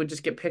me he would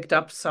just get picked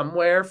up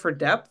somewhere for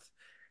depth.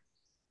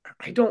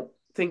 I don't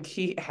think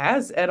he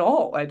has at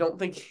all. I don't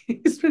think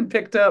he's been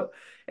picked up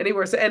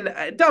anywhere.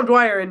 And Dom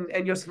Dwyer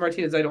and Josef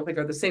Martinez, I don't think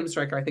are the same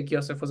striker. I think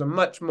Josef was a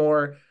much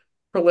more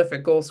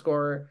prolific goal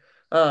scorer.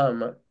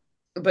 Um,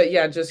 but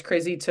yeah, just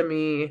crazy to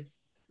me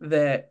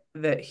that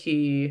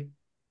he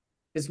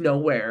is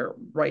nowhere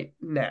right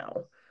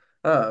now.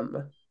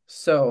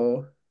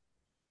 So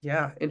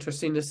yeah,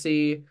 interesting to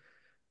see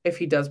if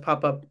he does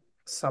pop up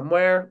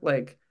somewhere.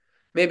 Like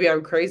maybe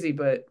I'm crazy,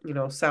 but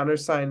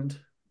Sounders signed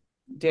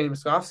Danny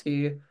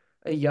Moskovsky,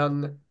 a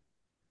young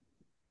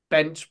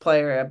bench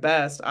player at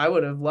best. I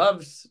would have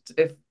loved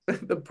if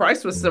the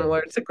price was Mm.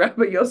 similar to grab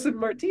a Josef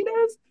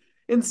Martinez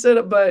instead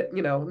of, but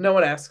no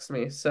one asks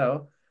me.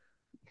 So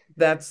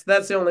that's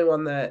the only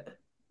one that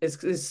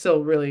is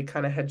still really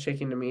kind of head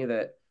shaking to me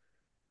that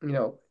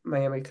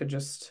Miami could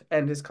just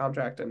end his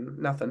contract and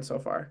nothing so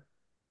far.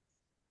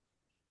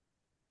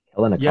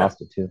 Helen Yeah.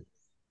 Acosta too.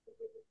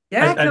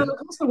 Yeah, I Kellen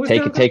Acosta. Where's Kellen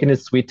Take Acosta? taking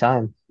his sweet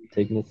time.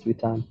 Taking his sweet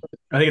time.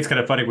 I think it's kind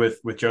of funny with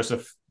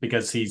Joseph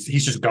because he's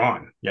just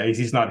gone. Yeah,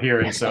 he's not here,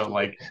 and so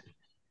like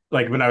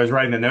when I was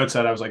writing the notes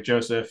out, I was like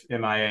Joseph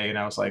MIA, and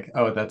I was like,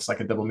 oh, that's like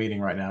a double meaning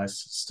right now.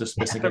 It's just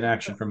missing in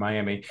action from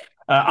Miami.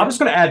 I'm Yeah. just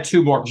going to add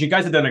two more because you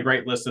guys have done a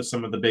great list of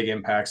some of the big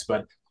impacts,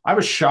 but I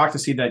was shocked to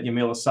see that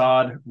Yamil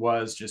Assad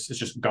is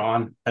just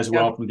gone as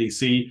Yeah. well from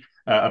DC.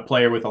 A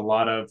player with a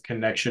lot of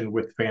connection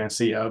with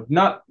fantasy of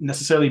not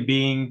necessarily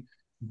being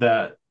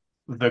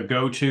the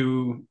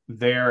go-to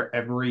there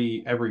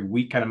every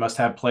week kind of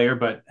must-have player,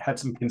 but had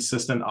some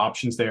consistent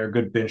options there.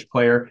 Good bench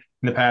player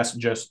in the past,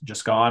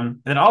 just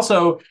gone. And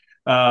also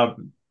uh,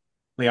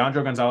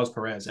 Leandro Gonzalez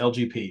Perez,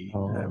 LGP.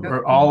 Oh, We're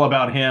yeah. all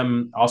about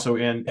him. Also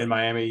in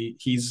Miami,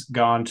 he's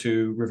gone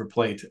to River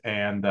Plate,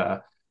 and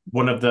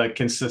one of the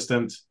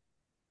consistent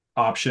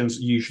options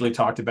usually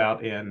talked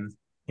about in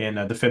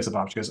a defensive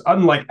option. Because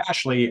unlike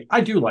Ashley,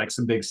 I do like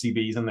some big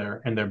CBs in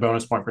their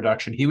bonus point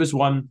production. He was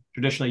one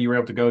traditionally you were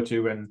able to go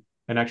to and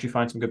actually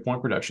find some good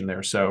point production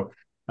there. So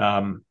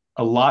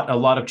a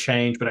lot of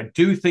change, but I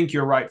do think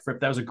you're right,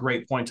 Fripp. That was a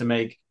great point to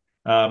make.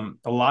 A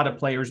lot of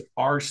players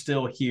are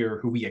still here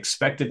who we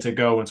expected to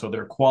go, and so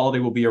their quality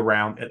will be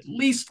around at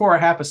least for a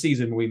half a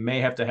season. We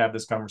may have to have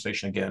this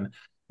conversation again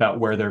about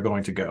where they're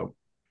going to go.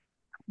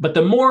 But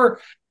the more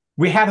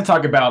we have to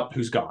talk about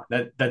who's gone.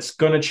 That's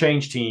going to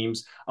change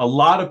teams. A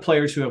lot of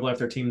players who have left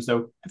their teams,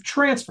 though, have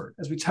transferred,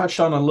 as we touched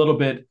on a little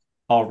bit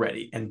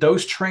already. And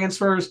those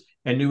transfers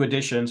and new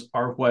additions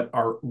are what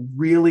are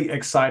really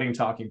exciting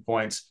talking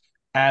points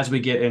as we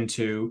get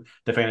into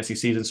the fantasy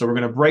season. So we're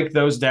going to break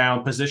those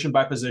down position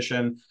by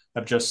position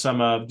of just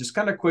some of just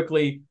kind of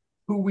quickly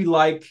who we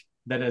like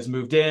that has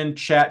moved in.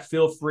 Chat,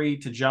 feel free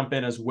to jump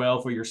in as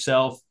well for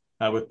yourself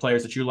with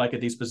players that you like at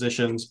these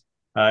positions.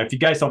 If you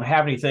guys don't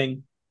have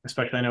anything,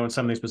 especially I know in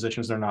some of these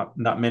positions they're not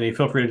many.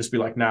 Feel free to just be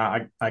like, nah,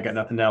 I got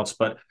nothing else.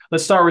 But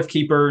let's start with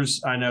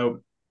keepers. I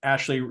know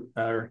Ashley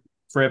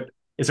Frip.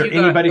 Is there You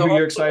got anybody the who you're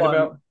only excited one.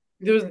 about?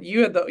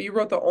 You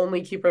wrote the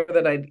only keeper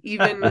that I'd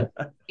even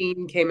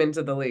seen came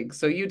into the league.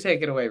 So you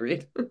take it away,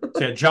 Reid. So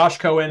yeah, Josh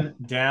Cohen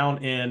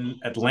down in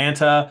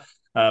Atlanta.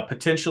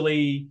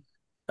 Potentially,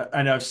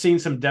 I know I've seen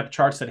some depth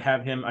charts that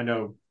have him. I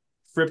know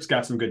Fripp's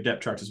got some good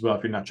depth charts as well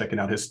if you're not checking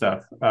out his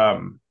stuff.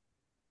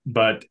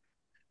 But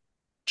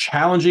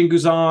challenging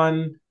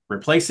Guzan,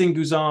 replacing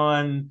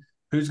Guzan,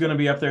 who's going to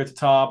be up there at the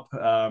top?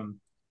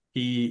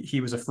 He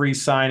was a free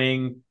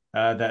signing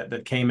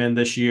that came in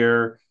this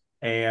year,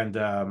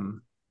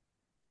 and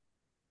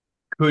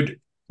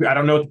could I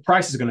don't know what the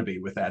price is going to be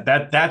with that.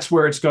 That's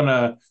where it's going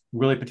to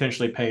really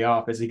potentially pay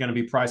off. Is he going to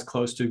be priced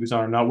close to Guzan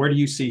or not? Where do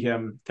you see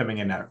him coming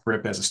in at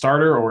Frip as a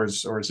starter, or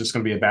is this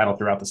going to be a battle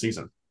throughout the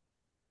season?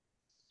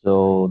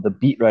 So the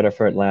beat writer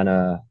for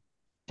Atlanta,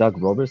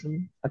 Doug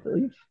Roberson, I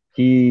believe.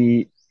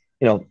 He,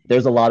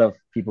 there's a lot of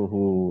people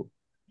who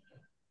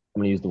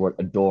I'm going to use the word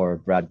adore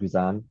Brad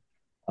Guzan,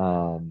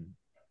 um,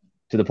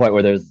 to the point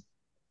where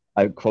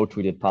I quote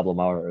tweeted Pablo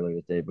Maurer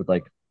earlier today with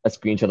like a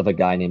screenshot of a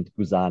guy named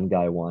Guzan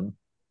Guy One.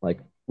 Like,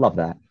 love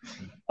that.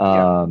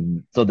 Yeah.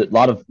 So a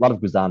lot of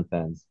Guzan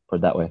fans put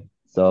it that way.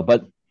 So,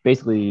 but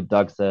basically,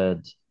 Doug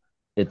said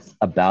it's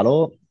a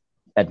battle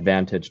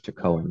advantage to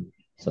Cohen.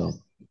 So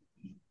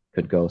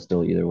could go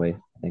still either way,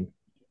 I think.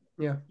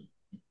 Yeah.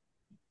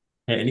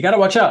 And you got to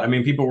watch out. I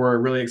mean, people were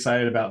really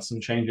excited about some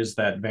changes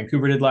that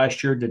Vancouver did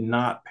last year. Did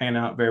not pan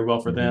out very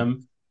well for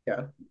them.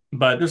 Yeah.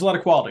 But there's a lot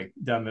of quality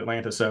down in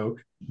Atlanta, so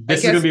this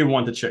is going to be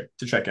one to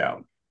check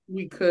out.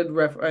 We could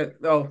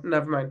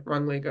never mind.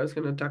 Wrong league. I was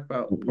going to talk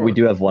about Portland. We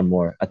do have one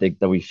more, I think,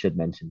 that we should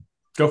mention.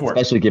 Go for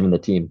especially given the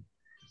team.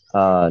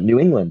 New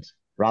England,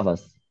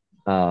 Ravas.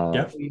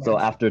 Yeah. So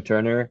after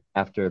Turner,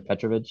 after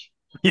Petrovic.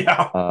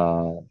 Yeah.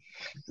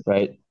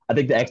 Right. I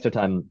think the extra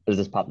time, there's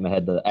this pop in my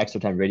head, the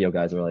extra time radio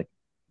guys are like,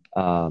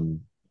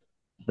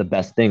 the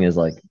best thing is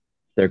like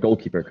their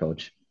goalkeeper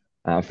coach.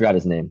 I forgot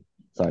his name.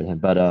 Sorry to him.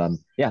 But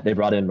yeah, they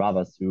brought in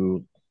Ravas,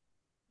 who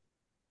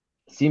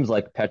seems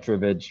like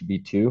Petrovic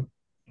B2,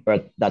 or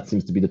that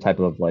seems to be the type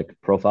of like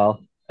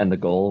profile and the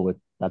goal with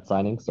that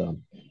signing. So,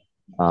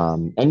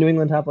 and New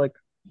England have like,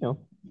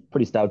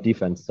 pretty stout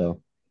defense.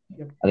 So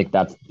I think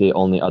that's the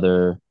only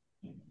other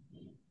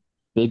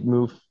big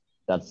move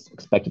that's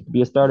expected to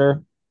be a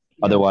starter.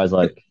 Otherwise,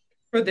 like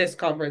for this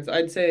conference,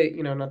 I'd say,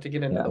 not to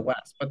get into the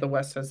West, but the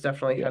West has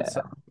definitely had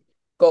some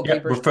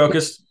goalkeepers.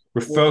 Yeah,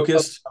 we're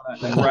focused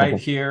right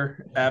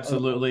here.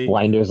 Absolutely.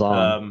 Blinders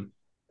on.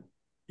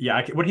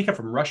 Yeah, what did he come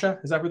from? Russia?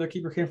 Is that where their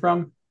keeper came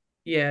from?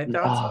 Yeah, I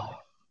thought so.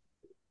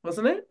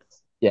 Wasn't it?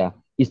 Yeah,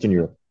 Eastern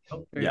Europe.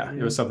 Yeah,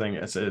 it was something.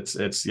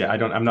 It's yeah.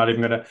 I'm not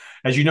even gonna.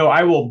 As you know,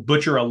 I will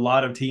butcher a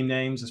lot of team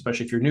names,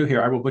 especially if you're new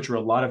here. I will butcher a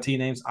lot of team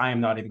names. I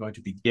am not even going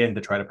to begin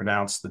to try to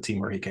pronounce the team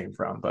where he came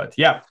from. But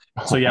yeah,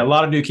 so yeah, a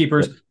lot of new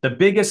keepers. The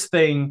biggest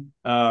thing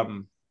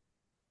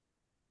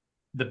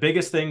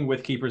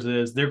with keepers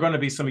is they're going to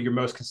be some of your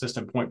most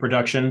consistent point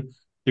production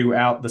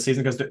throughout the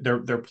season because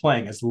they're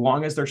playing. As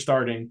long as they're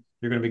starting,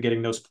 you're going to be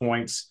getting those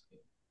points.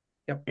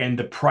 Yep. And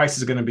the price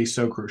is going to be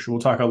so crucial.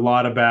 We'll talk a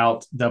lot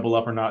about double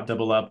up or not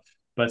double up.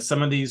 But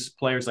some of these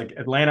players like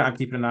Atlanta, I'm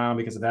keeping an eye on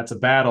because if that's a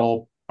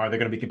battle, are they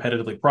going to be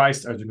competitively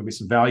priced? Are there going to be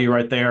some value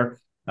right there?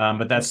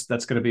 But that's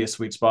going to be a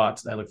sweet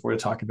spot I look forward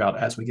to talking about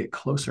as we get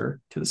closer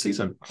to the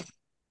season.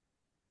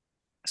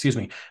 Excuse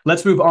me.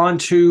 Let's move on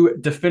to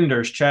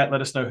defenders. Chat,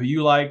 let us know who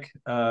you like.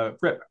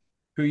 Frip,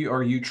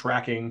 are you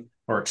tracking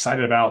or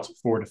excited about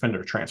for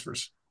defender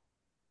transfers?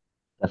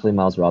 Definitely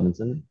Miles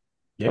Robinson.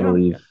 Yeah. I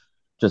believe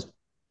just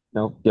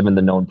given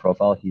the known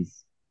profile,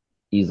 he's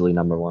easily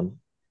number one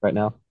right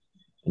now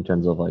in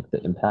terms of like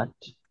the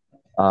impact.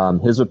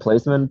 His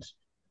replacement,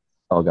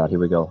 oh God, here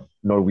we go.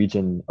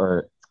 Norwegian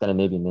or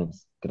Scandinavian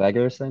names.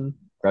 Gregerson.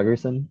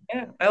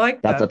 Yeah, I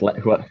like that. That's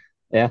Atlanta.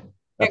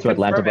 That's what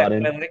Atlanta brought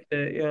in. I liked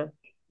it. Yeah.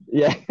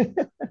 Yeah.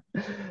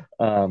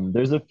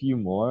 There's a few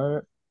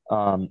more.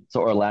 So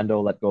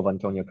Orlando let go of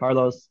Antonio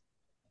Carlos.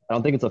 I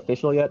don't think it's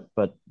official yet,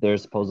 but they're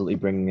supposedly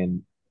bringing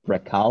in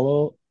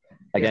Brekalo.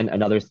 Again,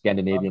 another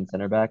Scandinavian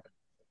center back.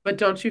 But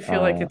don't you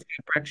feel like it's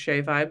got Breck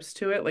Shea vibes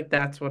to it? Like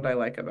that's what I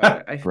like about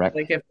it. I feel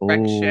like if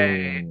Breck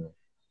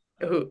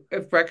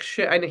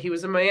Shea, I know he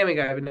was a Miami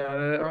guy, but not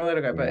an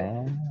Orlando guy, but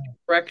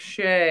Breck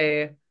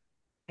Shea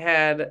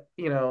had,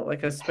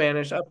 like a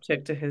Spanish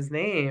uptick to his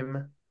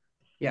name.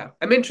 Yeah,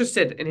 I'm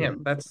interested in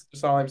him. That's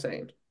just all I'm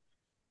saying.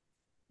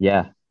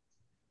 Yeah,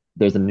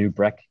 there's a new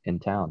Breck in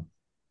town.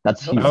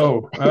 That's huge.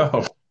 Oh.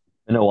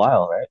 In a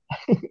while, right?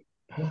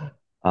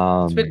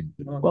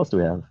 What else do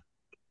we have?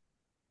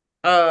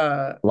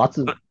 Lots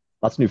of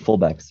new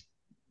fullbacks.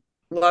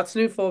 Lots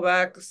of new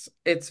fullbacks.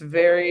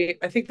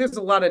 I think there's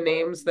a lot of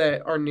names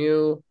that are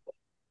new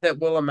that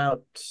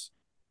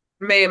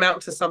may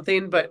amount to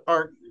something, but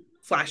aren't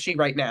flashy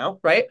right now,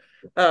 right?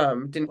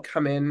 Didn't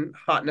come in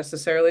hot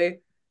necessarily.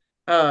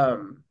 Yeah.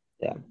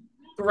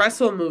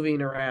 Gressel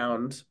moving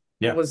around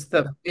Yeah. is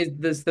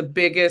the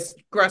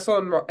biggest.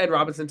 Gressel and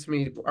Robinson to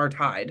me are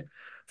tied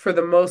for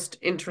the most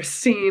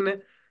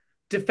interesting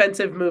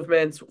defensive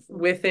movements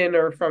within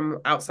or from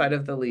outside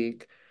of the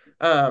league.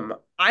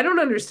 I don't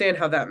understand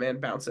how that man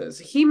bounces.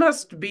 He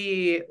must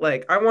be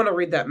like, I want to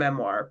read that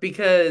memoir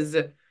because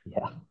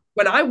Yeah.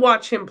 when I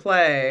watch him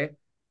play,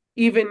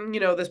 even,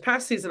 this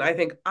past season, I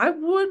think I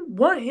would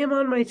want him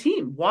on my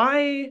team.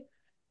 Why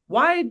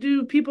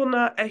do people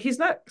not? He's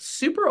not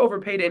super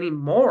overpaid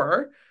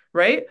anymore,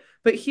 right?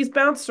 But he's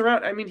bounced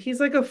around. I mean, he's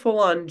like a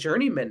full-on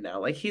journeyman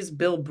now. Like he's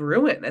Bill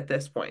Bruin at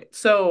this point.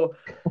 So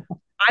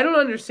I don't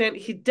understand.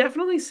 He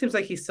definitely seems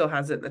like he still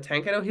has it in the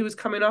tank. I know he was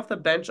coming off the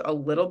bench a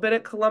little bit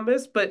at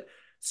Columbus, but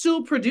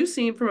still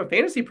producing from a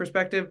fantasy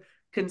perspective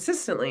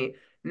consistently.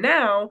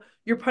 Now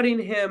you're putting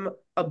him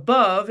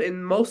above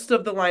in most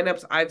of the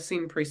lineups I've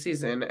seen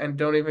preseason, and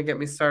don't even get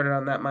me started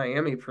on that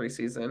Miami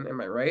preseason. Am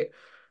I right?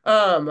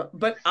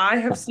 But I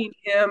have seen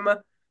him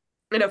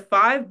in a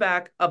five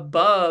back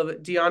above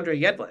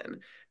DeAndre Yedlin.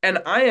 And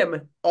I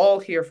am all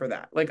here for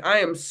that. Like I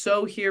am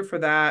so here for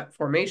that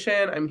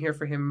formation. I'm here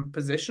for him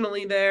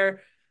positionally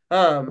there.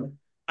 Um,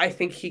 I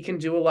think he can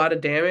do a lot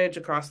of damage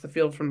across the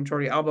field from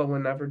Jordi Alba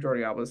whenever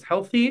Jordi Alba is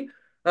healthy.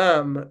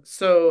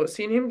 So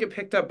seeing him get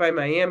picked up by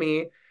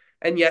Miami,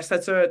 and yes,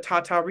 that's a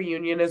Tata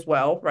reunion as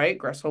well, right?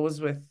 Gressel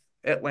was with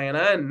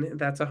Atlanta, and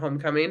that's a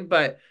homecoming.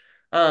 But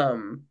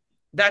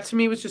that to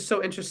me was just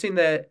so interesting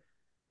that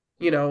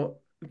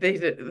they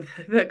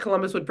that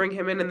Columbus would bring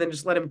him in and then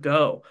just let him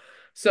go.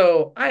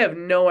 So I have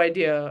no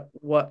idea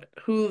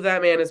who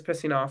that man is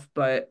pissing off,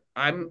 but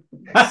I'm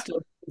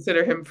still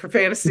consider him for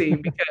fantasy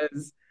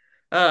because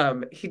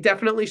he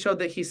definitely showed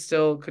that he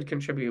still could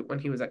contribute when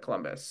he was at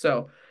Columbus.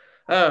 So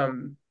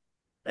and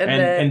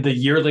then And the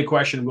yearly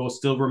question will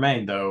still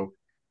remain though.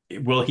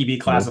 Will he be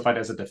Mhm. classified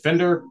as a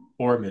defender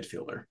or a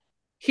midfielder?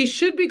 he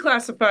should be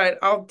classified.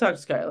 I'll talk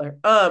to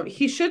Skylar.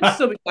 He should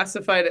still be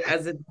classified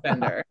as a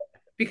defender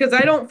because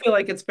I don't feel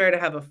like it's fair to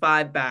have a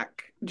five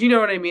back. Do you know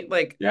what I mean?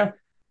 Like Yeah.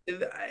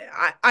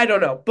 I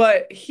don't know,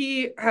 but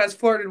he has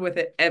flirted with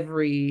it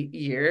every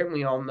year, and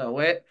we all know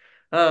it.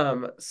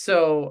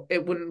 So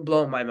it wouldn't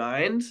blow my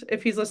mind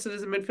if he's listed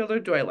as a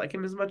midfielder. Do I like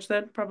him as much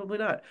then? Probably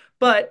not.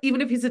 But even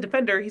if he's a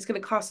defender, he's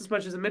going to cost as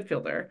much as a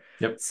midfielder.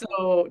 Yep.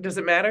 So does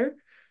it matter?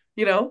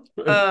 You know?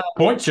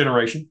 Point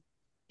generation.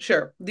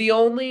 Sure. The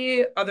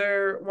only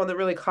other one that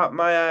really caught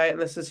my eye,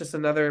 and this is just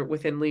another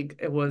within league,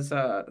 it was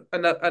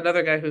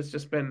another guy who's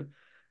just been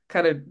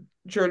kind of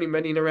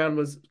journeymaning around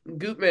was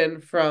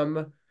Gutman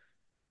from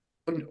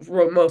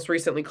most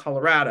recently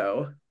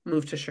Colorado,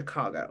 moved to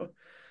Chicago.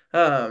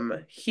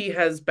 He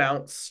has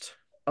bounced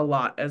a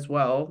lot as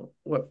well.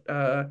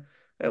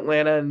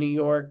 Atlanta, New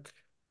York,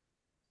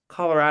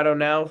 Colorado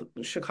now.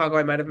 Chicago,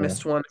 I might have Yeah.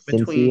 missed one in Cincy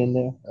between. in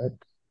there, right?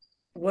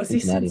 Was he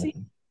Cincinnati, I Cincy?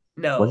 think.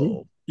 Was he?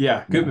 No.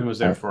 Yeah, Gutman No. was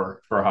there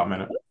for a hot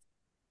minute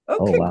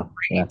Oh Okay, wow.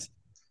 Yeah. great.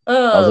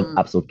 That was an Um,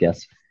 absolute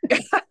guess.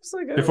 I was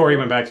like, before he oh,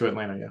 went back to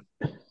Atlanta.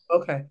 Yeah,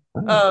 okay.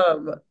 Oh,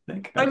 Um, I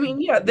I think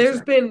mean, yeah, he was there's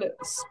there. been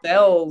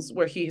spells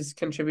where he's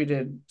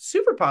contributed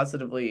super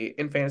positively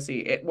in fantasy.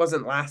 It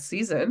wasn't last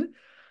season.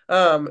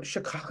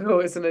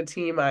 Chicago isn't a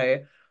team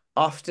I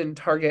often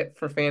target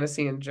for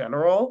fantasy in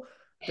general,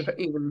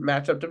 even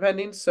matchup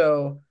depending.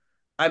 So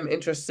I'm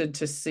interested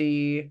to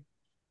see,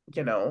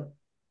 you know,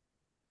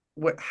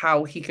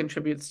 how he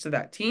contributes to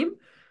that team.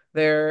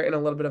 They're in a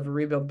little bit of a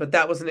rebuild, but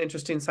that was an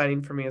interesting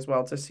signing for me as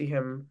well to see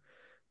him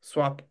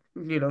swap,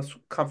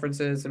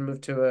 conferences and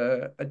move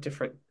to a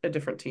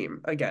different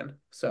team again.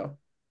 So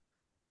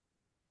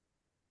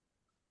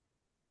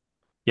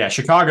Yeah,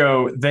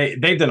 Chicago,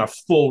 they've done a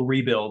full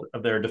rebuild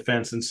of their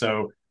defense, and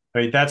so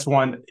I mean that's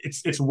one.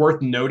 It's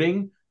worth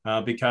noting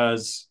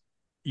because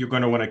you're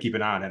going to want to keep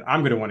an eye on it. I'm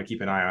going to want to keep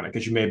an eye on it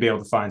because you may be able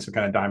to find some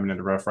kind of diamond in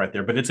the rough right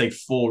there. But it's a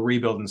full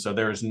rebuild, and so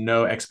there is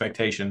no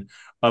expectation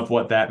of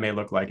what that may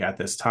look like at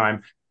this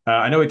time.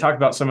 I know we talked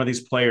about some of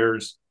these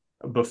players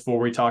before.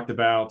 We talked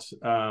about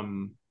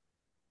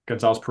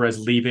Gonzalez Perez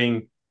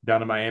leaving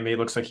down to Miami. It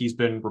looks like he's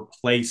been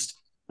replaced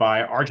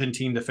by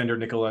Argentine defender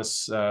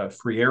Nicolas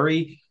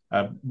Frieri.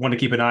 Want to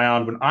keep an eye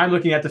on when I'm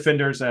looking at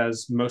defenders,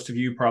 as most of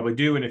you probably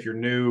do. And if you're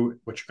new,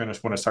 what you're going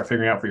to want to start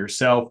figuring out for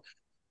yourself,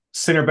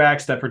 center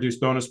backs that produce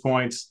bonus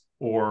points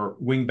or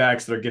wing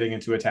backs that are getting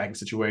into attacking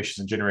situations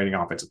and generating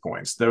offensive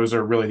points. Those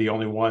are really the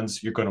only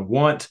ones you're going to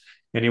want.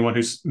 Anyone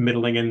who's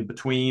middling in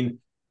between,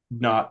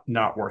 not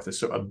worth it.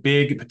 So a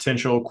big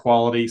potential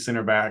quality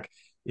center back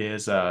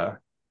is going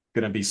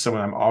to be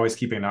someone I'm always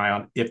keeping an eye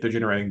on if they're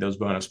generating those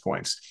bonus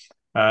points.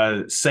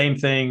 Same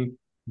thing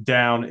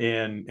down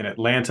in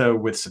Atlanta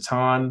with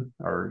Satan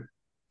or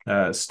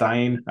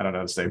Stein. I don't know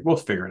how to say. We'll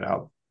figure it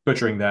out.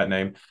 Butchering that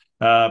name.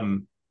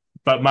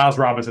 But Miles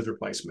Robinson's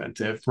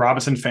replacement. If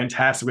Robinson's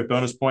fantastic with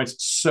bonus points,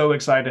 so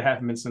excited to have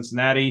him in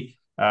Cincinnati.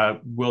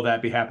 Will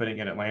that be happening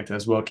in Atlanta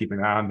as well? Keeping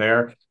an eye on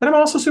there. And I'm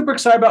also super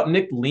excited about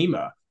Nick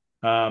Lima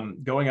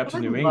going up to I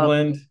New love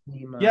England.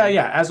 Nick Yeah, Lima.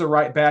 yeah. As a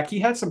right back, he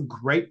had some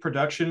great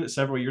production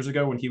several years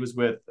ago when he was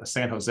with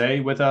San Jose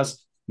with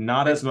us.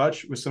 Not as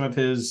much with some of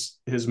his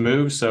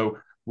moves. So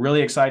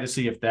Really excited to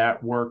see if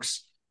that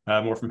works.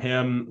 More from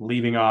him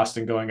leaving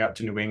Austin, going up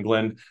to New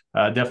England.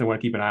 Definitely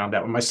want to keep an eye on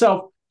that one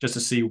myself just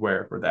to see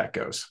where that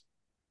goes.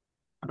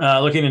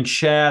 Looking in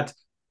chat,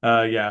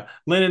 yeah,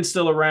 Lennon's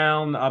still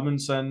around.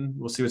 Amundsen,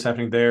 we'll see what's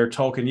happening there.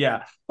 Tolkien, yeah,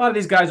 a lot of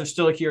these guys are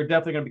still here.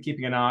 Definitely going to be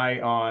keeping an eye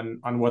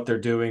on what they're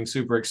doing.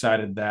 Super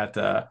excited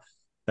that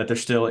they're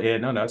still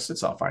in. No,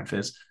 it's all fine,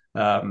 Fizz.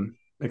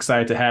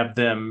 Excited to have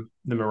them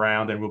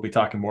around, and we'll be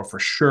talking more for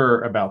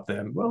sure about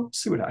them. Well,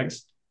 see what I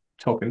guess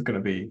Tolkien's going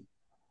to be.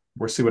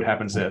 We'll see what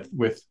happens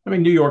with. I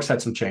mean, New York's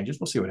had some changes.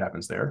 We'll see what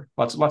happens there.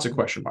 Lots of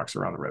question marks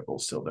around the Red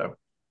Bulls still, though.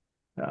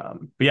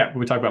 But yeah,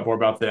 we'll talk about more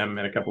about them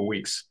in a couple of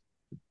weeks.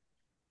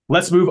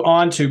 Let's move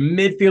on to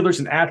midfielders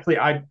and Ashley.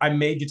 I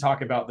made you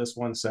talk about this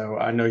one, so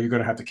I know you're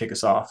going to have to kick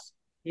us off.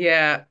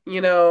 Yeah,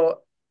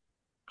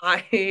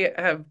 I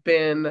have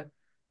been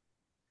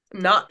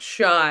not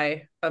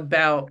shy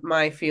about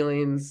my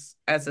feelings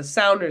as a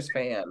Sounders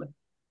fan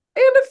and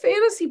a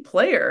fantasy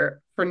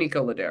player for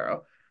Nico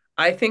Lodeiro.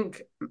 I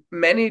think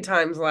many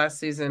times last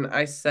season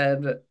I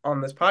said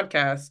on this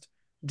podcast,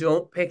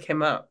 don't pick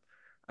him up.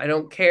 I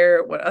don't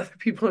care what other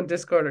people in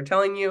Discord are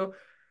telling you.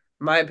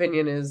 My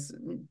opinion is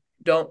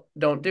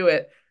don't do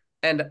it.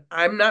 And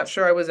I'm not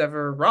sure I was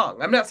ever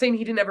wrong. I'm not saying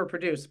he didn't ever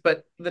produce,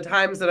 but the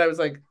times that I was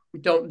like,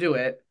 don't do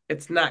it,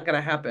 it's not going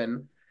to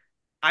happen.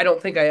 I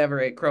don't think I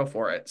ever ate crow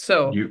for it.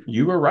 So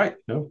you were right.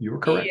 No, you were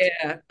correct.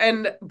 yeah,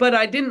 but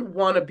I didn't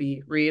want to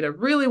be Reid. I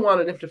really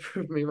wanted him to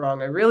prove me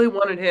wrong. I really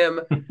wanted him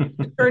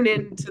to turn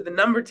into the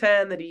number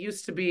 10 that he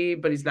used to be,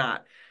 but he's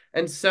not.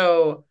 And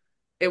so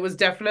it was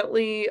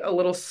definitely a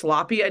little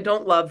sloppy. I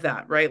don't love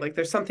that, right? Like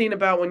there's something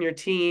about when your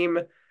team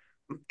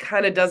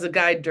kind of does a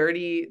guy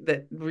dirty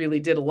that really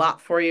did a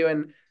lot for you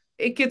and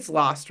it gets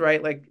lost,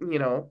 right? Like,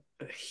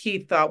 he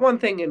thought one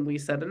thing and we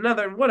said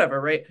another and whatever,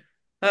 right?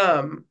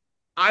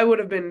 I would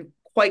have been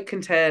quite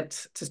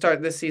content to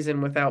start this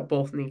season without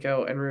both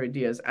Nico and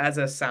Ruidíaz as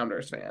a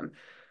Sounders fan.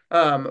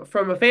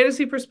 From a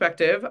fantasy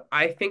perspective,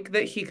 I think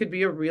that he could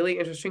be a really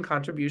interesting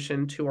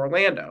contribution to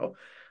Orlando.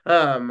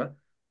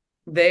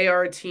 They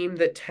are a team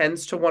that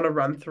tends to want to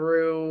run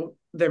through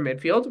their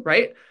midfield,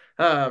 right?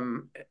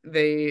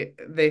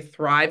 They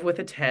thrive with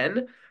a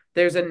 10.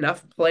 There's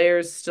enough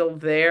players still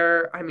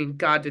there. I mean,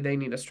 God, do they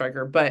need a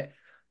striker? But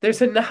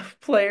there's enough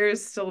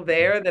players still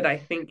there that I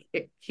think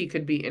he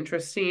could be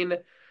interesting.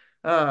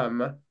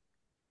 Um,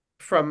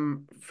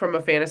 from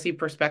a fantasy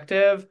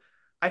perspective,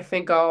 I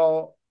think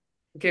I'll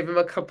give him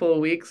a couple of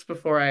weeks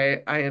before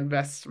I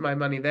invest my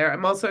money there.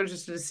 I'm also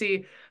interested to see.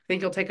 I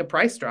think he'll take a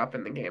price drop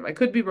in the game. I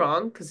could be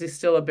wrong because he's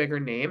still a bigger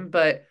name,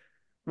 but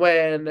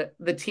when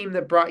the team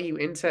that brought you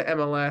into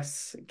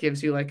MLS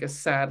gives you like a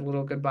sad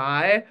little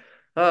goodbye,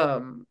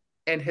 and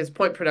his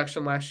point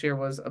production last year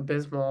was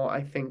abysmal.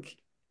 I think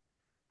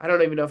I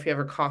don't even know if he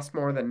ever cost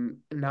more than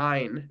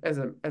 9 as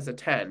a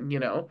 10,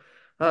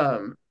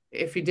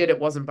 If he did, it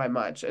wasn't by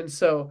much. And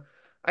so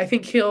I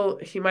think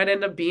he might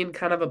end up being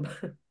kind of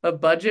a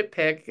budget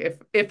pick.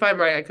 If I'm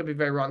right, I could be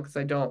very wrong because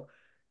I don't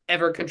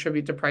ever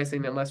contribute to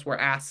pricing unless we're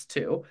asked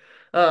to.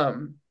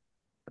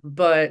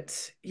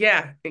 But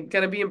yeah,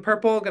 gonna be in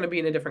purple, gonna be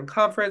in a different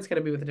conference,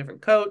 gonna be with a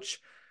different coach.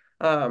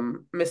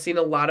 Missing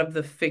a lot of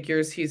the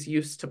figures he's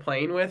used to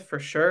playing with for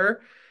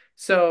sure.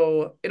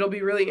 So it'll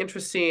be really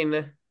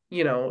interesting,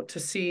 to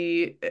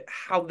see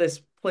how this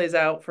plays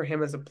out for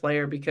him as a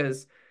player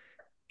because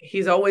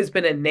he's always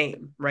been a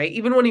name, right?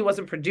 Even when he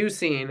wasn't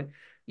producing,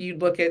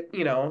 you'd look at,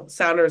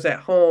 Sounders at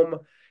home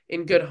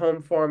in good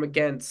home form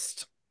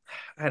against,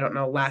 I don't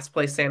know, last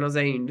place San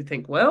Jose, and you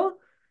think, well,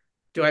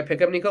 do I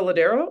pick up Nico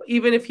Lodeiro?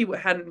 Even if he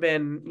hadn't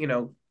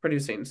been,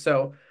 producing.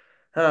 So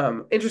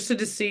interested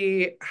to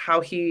see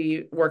how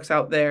he works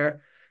out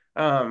there.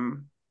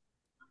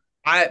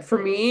 For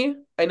me,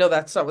 I know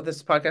that's not what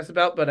this podcast is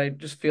about, but I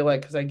just feel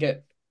like because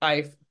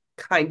I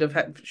kind of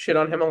had shit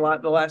on him a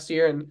lot the last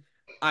year, and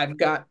I've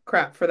got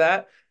crap for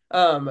that.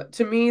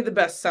 To me, the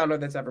best sounder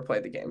that's ever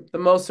played the game, the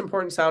most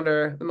important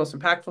sounder, the most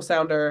impactful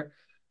sounder.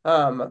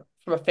 From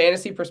a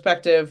fantasy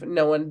perspective,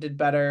 no one did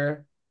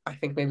better, I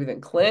think, maybe than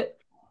Clint,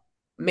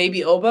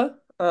 maybe Oba.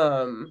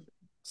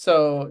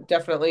 So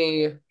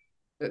definitely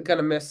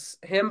gonna miss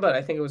him, but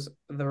I think it was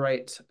the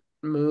right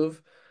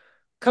move.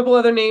 Couple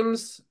other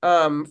names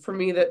for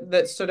me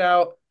that stood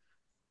out.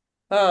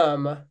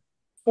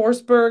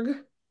 Forsberg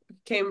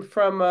came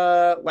from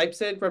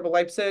Leipzig, Red Bull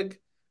Leipzig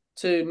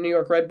to New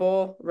York Red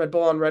Bull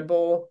on Red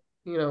Bull,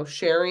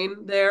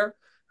 sharing there.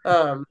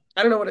 I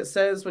don't know what it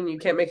says when you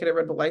can't make it at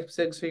Red Bull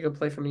Leipzig, so you can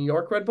play for New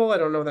York Red Bull. I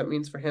don't know what that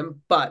means for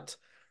him, but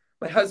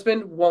my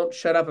husband won't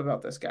shut up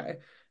about this guy.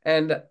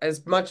 And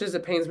as much as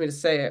it pains me to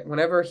say it,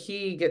 whenever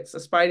he gets a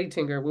Spidey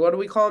Tinker, what do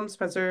we call him?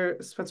 Spencer,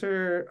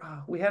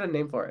 we had a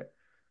name for it.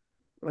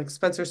 Like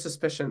Spencer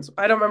Suspicions.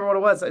 I don't remember what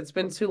it was. It's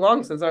been too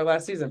long since our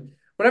last season.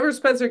 Whenever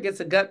Spencer gets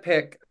a gut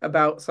pick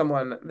about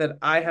someone that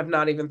I have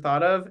not even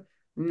thought of,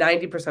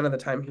 90% of the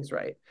time he's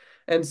right.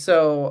 And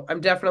so I'm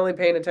definitely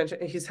paying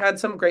attention. He's had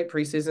some great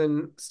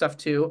preseason stuff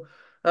too.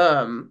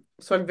 So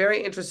I'm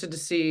very interested to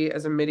see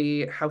as a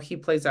midi how he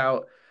plays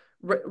out.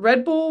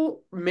 Red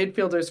Bull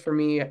midfielders for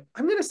me,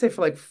 I'm gonna say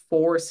for like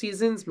 4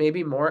 seasons,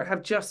 maybe more,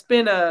 have just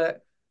been a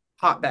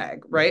hot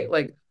bag, right?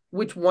 Like,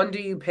 which one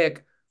do you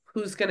pick?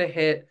 Who's gonna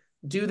hit?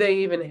 Do they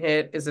even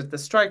hit? Is it the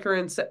striker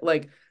and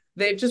like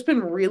they've just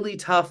been really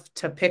tough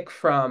to pick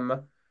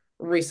from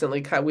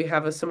recently. We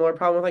have a similar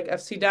problem with like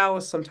FC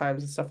Dallas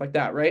sometimes and stuff like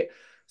that, right?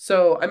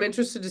 So I'm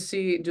interested to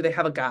see, do they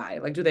have a guy?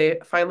 Like, do they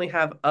finally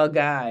have a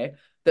guy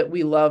that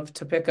we love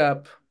to pick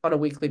up on a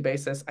weekly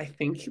basis? I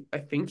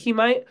think he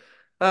might.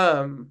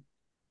 Um,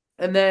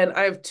 and then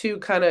I have two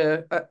kind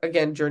of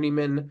again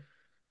journeyman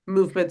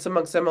movements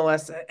amongst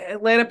MLS.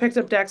 Atlanta picked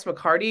up Dax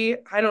McCarty.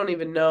 I don't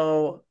even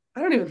know.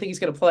 I don't even think he's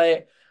going to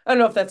play. I don't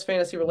know if that's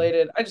fantasy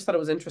related. I just thought it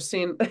was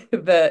interesting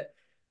that,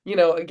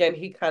 again,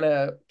 he kind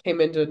of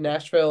came into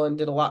Nashville and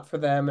did a lot for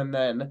them, and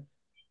then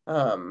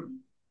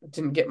um,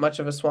 didn't get much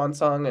of a swan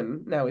song,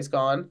 and now he's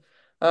gone.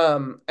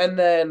 And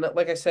then,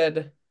 like I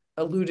said,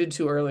 alluded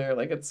to earlier,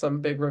 like it's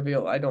some big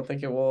reveal. I don't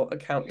think it will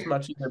account to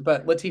much either,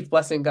 but Latif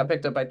Blessing got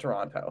picked up by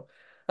Toronto.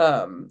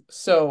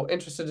 So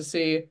interested to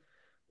see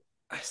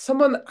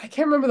someone. I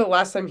can't remember the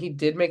last time he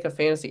did make a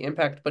fantasy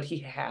impact, but he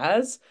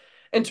has.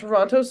 And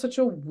Toronto's such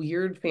a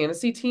weird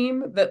fantasy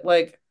team that,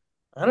 like,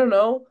 I don't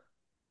know,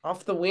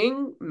 off the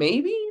wing,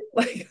 maybe?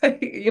 Like,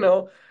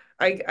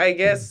 I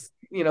guess,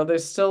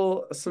 there's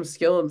still some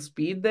skill and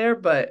speed there,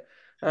 but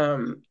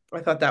I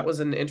thought that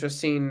was an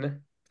interesting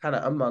kind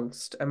of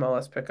amongst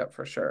MLS pickup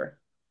for sure.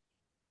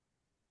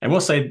 And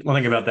we'll say one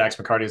thing about Dax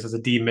McCarty is as a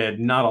D mid,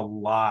 not a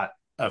lot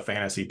of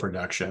fantasy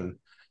production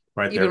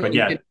right there. Even But when you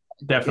yeah, get,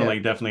 yeah,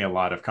 definitely a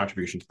lot of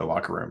contribution to the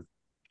locker room.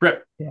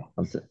 Rip. Yeah,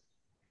 that's it.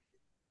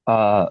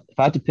 If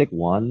I had to pick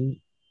one,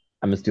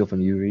 I'm gonna steal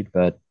from you, Reid,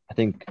 but I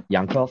think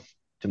Yankov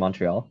to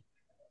Montreal,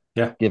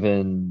 Yeah.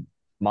 given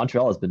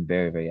Montreal has been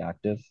very, very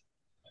active.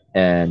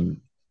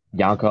 And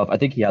Yankov, I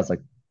think he has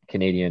like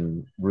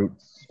Canadian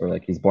roots or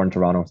like he's born in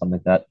Toronto or something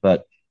like that.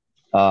 But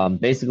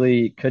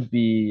basically could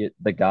be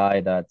the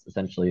guy that's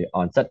essentially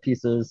on set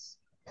pieces,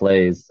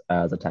 plays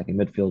as attacking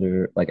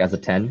midfielder, like as a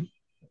 10,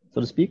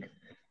 so to speak.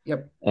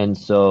 yep, And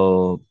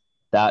so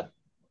that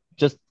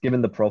just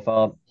given the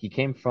profile, he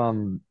came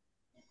from,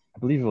 I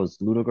believe it was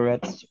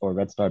Ludogorets or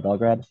Red Star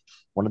Belgrade,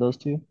 one of those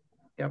two.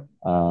 yep.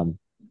 Um,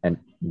 and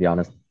to be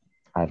honest,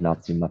 I have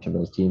not seen much of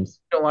those teams.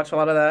 Don't watch a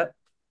lot of that.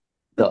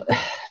 So,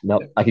 no,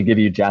 I could give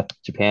you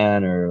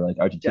Japan or like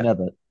Yeah, Argentina,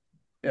 but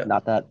yeah,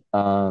 not that.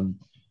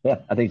 Yeah,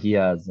 I think he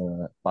has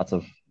lots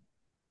of.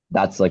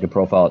 That's like a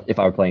profile. If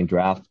I were playing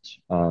draft,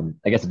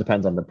 I guess it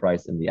depends on the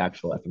price in the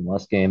actual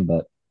FMLS game,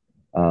 but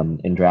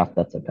in draft,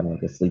 that's a kind of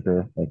like a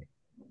sleeper, like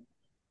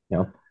you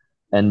know.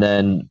 And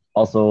then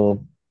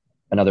also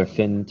another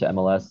Finn to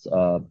MLS,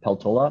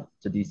 Peltola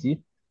to DC.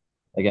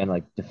 Again,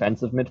 like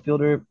defensive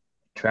midfielder.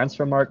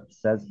 Transfer Mark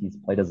says he's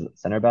played as a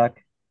center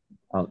back.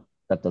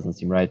 That doesn't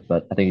seem right,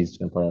 but I think he's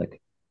going to play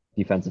like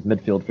defensive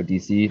midfield for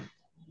DC.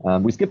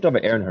 We skipped over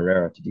Aaron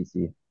Herrera to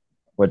DC,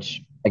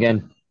 which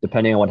again,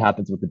 depending on what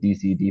happens with the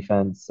DC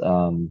defense,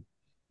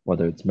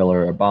 whether it's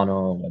Miller or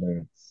Bono, whether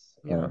it's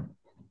yeah.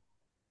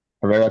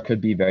 Herrera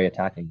could be very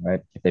attacking,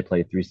 right? If they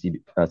play three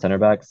center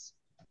backs.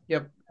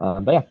 Yep.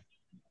 But yeah,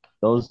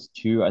 those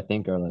two I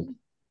think are like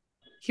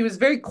He was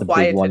very the big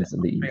quieted ones in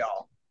in the East.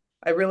 Montreal.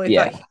 I really thought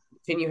Yeah, he'd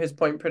continue his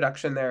point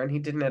production there, and he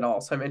didn't at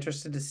all. So I'm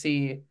interested to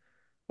see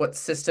what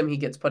system he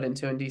gets put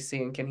into in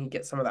DC, and can he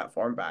get some of that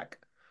form back?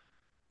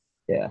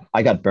 yeah.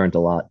 I got burnt a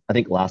lot. I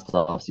think last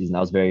off season I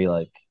was very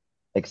like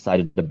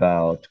excited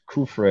about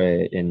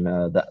Kufre in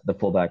the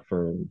fullback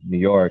for New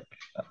York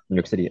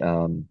City,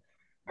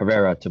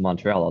 Herrera to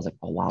Montreal. I was like,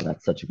 oh wow,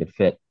 that's such a good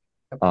fit.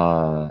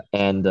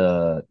 And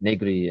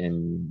Negri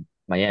in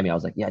Miami, I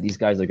was like, yeah, these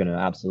guys are gonna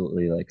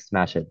absolutely like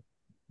smash it.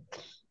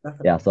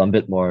 Yeah, Definitely. so I'm a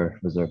bit more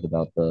reserved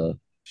about the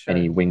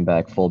any Sure.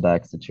 wingback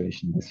fullback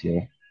situation this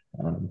year.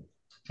 Um,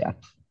 yeah,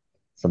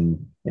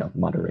 some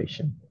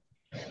moderation,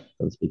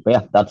 so to speak. But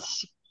yeah,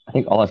 that's I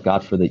think all I've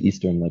got for the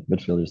Eastern like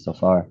midfielders so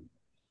far.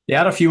 Yeah, I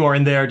had a few more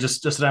in there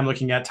just that I'm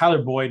looking at.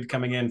 Tyler Boyd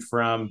coming in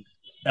from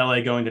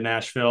LA going to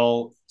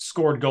Nashville,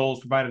 scored goals,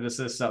 provided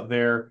assists out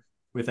there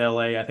with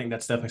LA. I think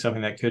that's definitely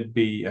something that could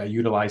be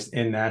utilized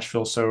in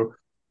Nashville. So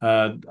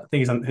I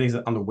think he's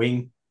on the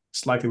wing,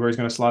 it's likely where he's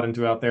going to slot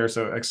into out there.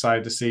 So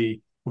excited to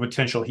see what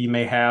potential he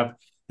may have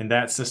in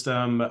that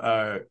system.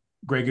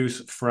 Grey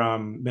Goose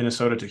from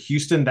Minnesota to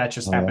Houston. That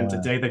just Oh happened yeah,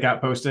 today. That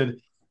got posted.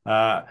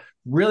 Uh,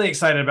 Really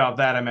excited about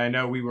that. I mean, I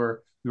know we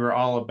were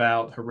all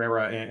about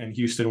Herrera and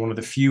Houston, one of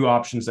the few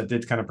options that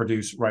did kind of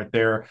produce right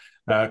there.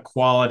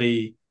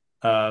 Quality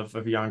of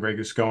Jan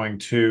Gregus going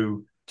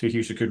to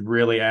Houston could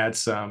really add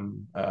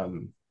some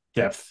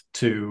depth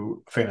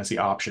to fantasy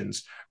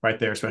options right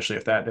there, especially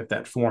if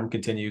that form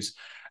continues.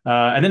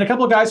 And then a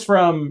couple of guys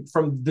from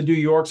the New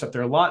Yorks up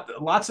there.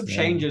 Lots of yeah,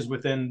 changes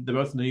within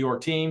both New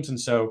York teams, and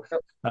so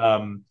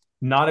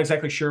not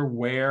exactly sure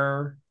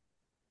where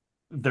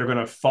they're going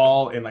to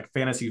fall in like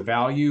fantasy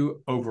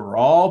value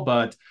overall,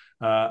 but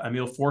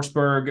Emil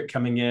Forsberg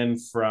coming in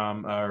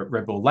from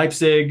Red Bull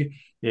Leipzig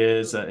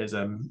is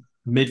a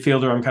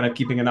midfielder I'm kind of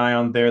keeping an eye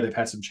on there. They've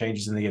had some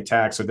changes in the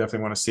attack, so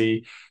definitely want to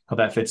see how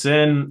that fits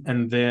in.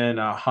 And then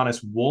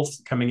Hannes Wolf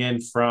coming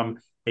in from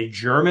a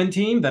German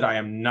team that I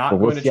am not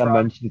going to Borussia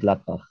try.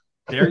 Mönchengladbach.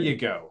 There you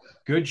go.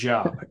 Good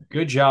job.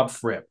 Good job,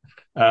 Frip.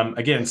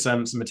 Again,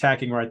 some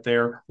attacking right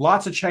there.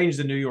 Lots of changes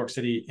in New York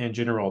City in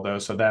general, though.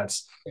 So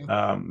that's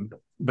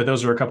but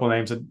those are a couple of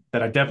names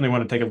that I definitely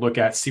want to take a look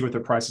at, see what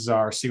their prices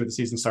are, see what the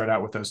season started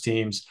out with those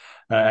teams.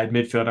 At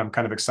midfield, I'm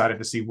kind of excited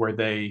to see where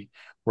they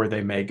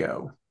may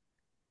go.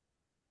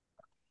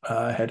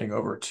 Heading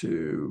over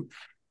to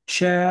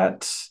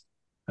chat.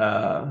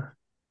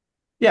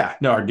 Yeah,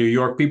 no, our New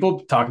York people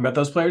talking about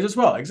those players as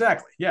well.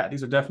 Exactly. Yeah,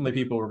 these are definitely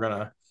people we're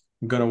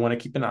gonna want to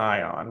keep an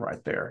eye on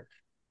right there.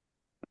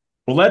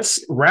 Well,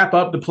 let's wrap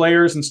up the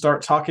players and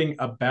start talking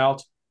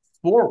about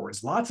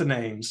forwards. Lots of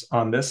names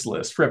on this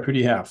list. Frip, who do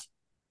you have?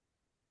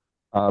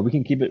 We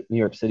can keep it New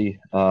York City.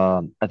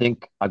 I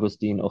think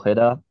Agustin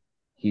Ojeda.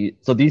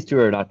 So these two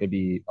are not going to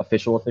be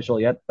official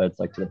yet, but it's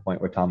like to the point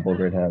where Tom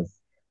Bogert has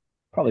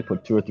probably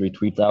put 2 or 3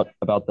 tweets out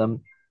about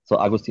them. So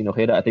Agustin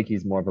Ojeda, I think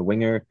he's more of a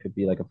winger, could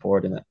be like a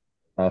forward in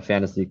a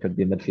fantasy, could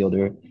be a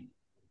midfielder.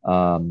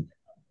 Um,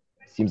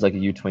 Seems like a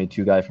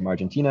U22 guy from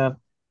Argentina.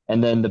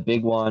 And then the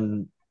big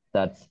one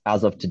that's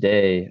as of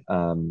today,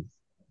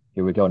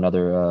 here we go,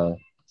 another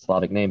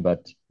Slavic name,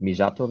 but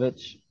Mijatovic,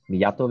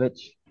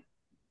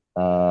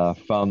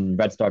 from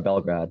Red Star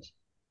Belgrade,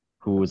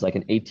 who was like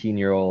an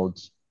 18-year-old.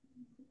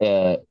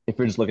 If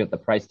we're just looking at the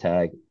price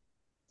tag,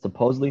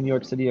 supposedly New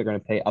York City are going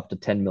to pay up to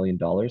 $10 million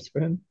for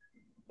him.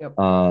 Yep.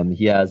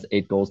 He has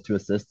 8 goals, 2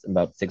 assists in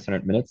about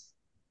 600 minutes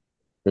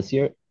this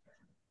year.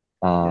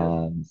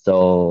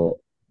 So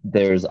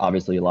there's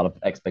obviously a lot of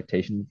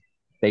expectation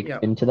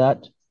baked into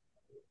that.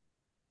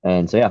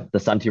 And so, yeah, the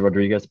Santi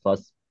Rodriguez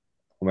plus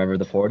whomever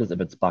the forward is, if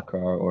it's Bakar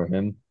or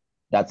him,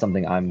 that's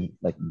something I'm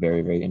like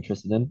very, very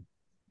interested in.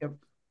 Yep.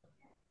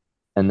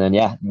 And then,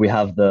 yeah, we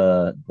have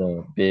the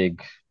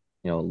big,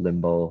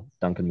 limbo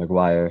Duncan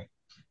McGuire.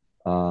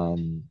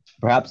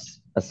 Perhaps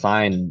a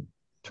sign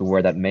to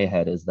where that may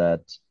head is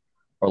that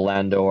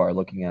Orlando are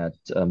looking at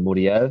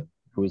Muriel,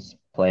 who's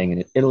playing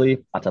in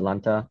Italy,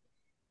 Atalanta.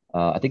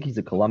 I think he's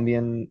a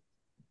Colombian.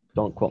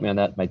 Don't quote me on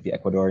that. Might be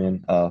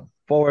Ecuadorian.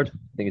 Forward.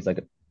 I think he's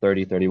like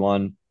 30,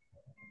 31.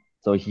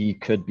 So he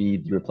could be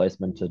the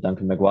replacement to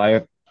Duncan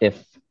McGuire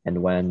if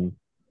and when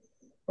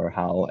or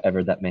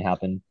however that may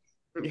happen.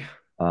 Yeah.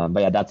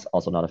 But yeah, that's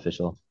also not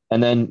official.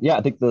 And then, yeah,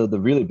 I think the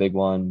really big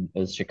one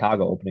is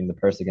Chicago opening the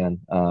purse again.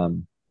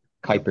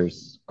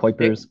 Kuipers.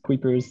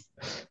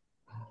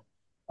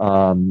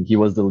 He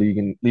was the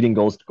leading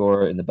goal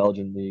scorer in the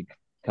Belgian league,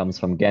 comes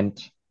from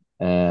Ghent.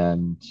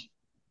 And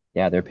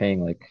yeah, they're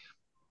paying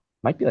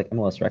might be like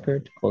MLS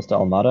record, close to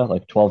Almada,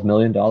 like $12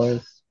 million.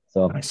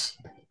 So nice.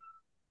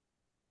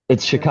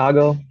 It's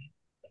Chicago.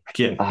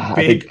 Again,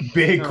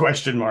 big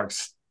question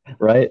marks.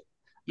 Right?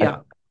 Yeah.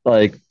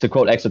 To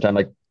quote Extra Time,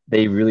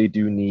 they really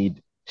do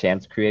need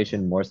chance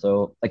creation more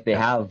so. They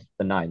have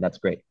the 9. That's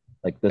great.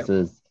 This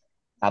is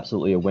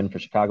absolutely a win for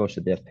Chicago.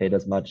 Should they have paid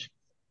as much?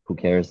 Who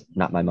cares?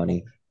 Not my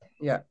money.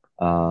 Yeah.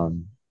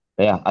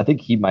 Yeah, I think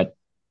he might.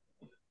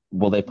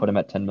 Will they put him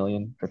at 10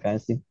 million for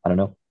fantasy? I don't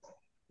know.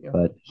 Yeah.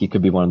 But he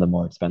could be one of the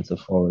more expensive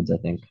forwards, I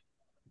think.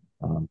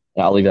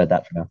 Yeah, I'll leave it at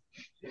that for now.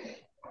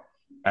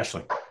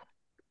 Ashley.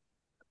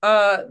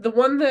 The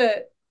one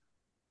that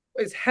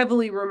is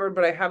heavily rumored,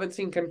 but I haven't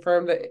seen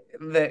confirmed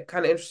that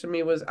kind of interested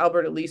me was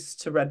Albert Ellis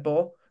to Red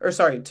Bull, or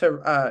sorry,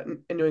 to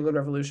New England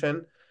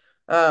Revolution.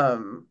 I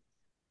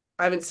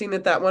haven't seen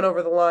that went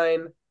over the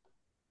line.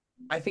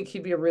 I think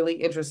he'd be a really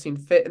interesting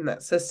fit in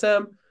that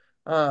system.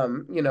 A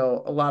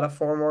lot of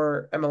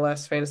former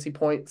MLS fantasy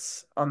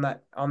points on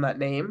that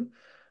name.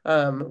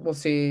 We'll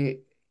see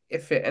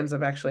if it ends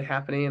up actually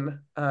happening.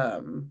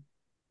 And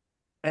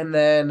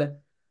then,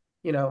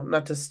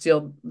 not to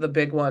steal the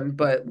big one,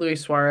 but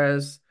Luis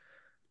Suarez,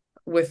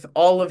 with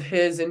all of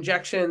his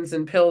injections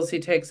and pills he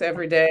takes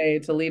every day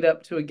to lead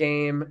up to a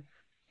game,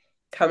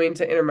 coming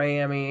to Inter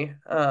Miami.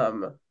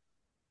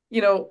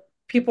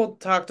 People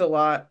talked a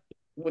lot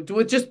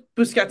with just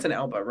Busquets and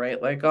Alba, right?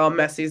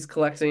 Messi's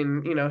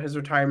collecting, his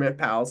retirement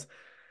pals.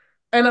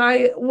 And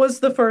I was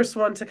the first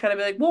one to kind of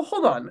be like, well,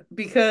 hold on,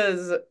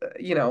 because,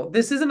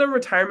 this isn't a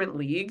retirement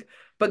league,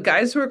 but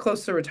guys who are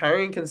close to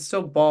retiring can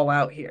still ball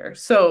out here.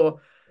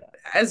 So,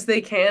 as they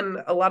can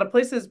a lot of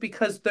places,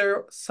 because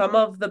they're some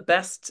of the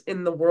best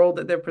in the world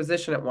at their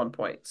position at one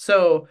point.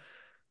 So,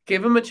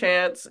 give them a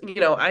chance.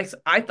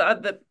 I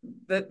thought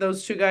that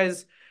those two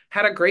guys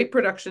had a great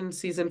production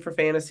season for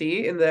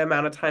fantasy in the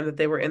amount of time that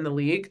they were in the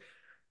league.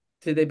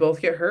 Did they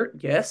both get hurt?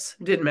 Yes.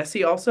 Did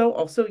Messi also?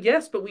 Also,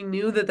 yes, but we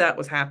knew that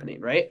was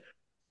happening, right?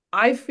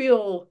 I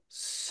feel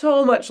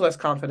so much less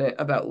confident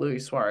about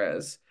Luis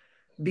Suarez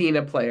being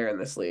a player in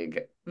this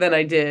league than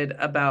I did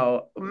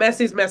about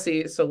Messi's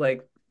Messi. So,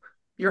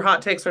 your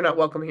hot takes are not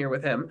welcome here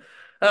with him.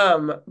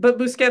 But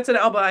Busquets and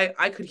Alba,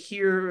 I could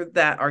hear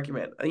that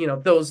argument.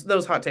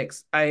 Those hot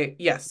takes. I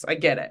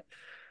get it.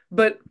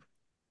 But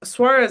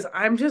Suarez,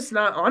 I'm just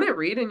not on it,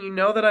 Reed, and you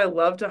know that I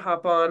love to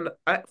hop on.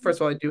 First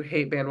of all, I do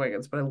hate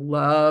bandwagons, but I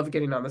love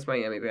getting on this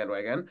Miami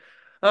bandwagon.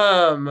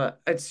 It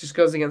just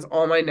goes against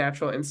all my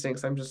natural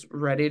instincts. I'm just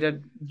ready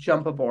to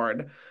jump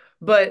aboard.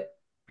 But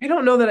I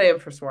don't know that I am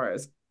for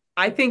Suarez.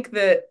 I think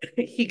that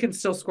he can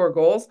still score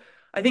goals.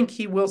 I think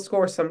he will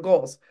score some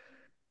goals.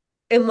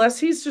 Unless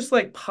he's just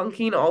like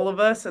punking all of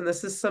us and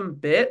this is some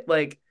bit,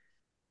 like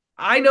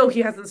I know he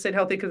hasn't stayed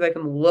healthy because I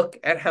can look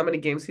at how many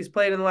games he's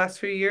played in the last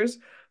few years.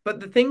 But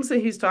the things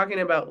that he's talking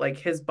about, like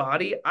his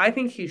body, I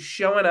think he's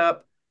showing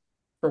up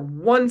for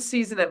one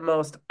season at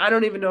most. I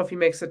don't even know if he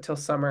makes it till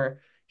summer.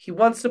 He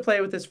wants to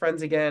play with his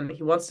friends again.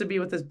 He wants to be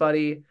with his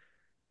buddy.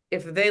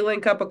 If they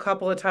link up a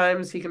couple of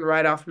times, he can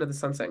ride off into the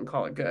sunset and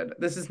call it good.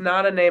 This is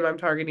not a name I'm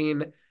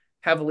targeting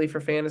heavily for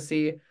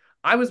fantasy.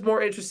 I was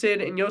more interested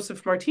in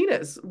Josef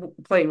Martinez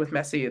playing with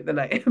Messi than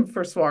I am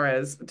for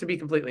Suarez, to be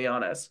completely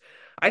honest.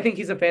 I think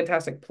he's a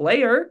fantastic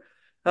player,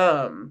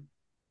 um,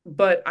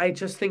 but I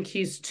just think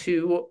he's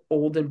too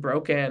old and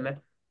broken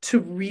to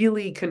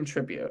really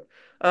contribute.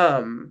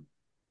 Um,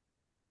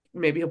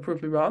 Maybe he'll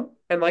prove me wrong.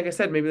 And like I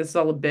said, maybe this is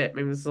all a bit.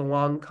 Maybe this is a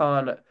long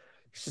con.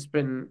 He's just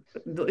been,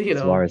 you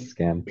know, Suarez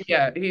scam.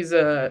 yeah,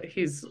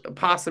 he's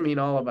possuming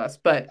all of us,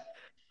 but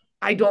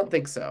I don't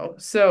think so.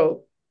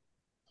 So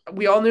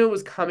we all knew it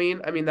was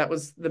coming. I mean, that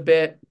was the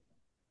bit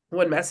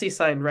when Messi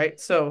signed, right?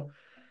 So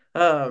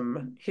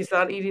he's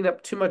not eating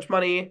up too much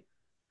money.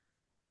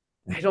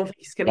 I don't think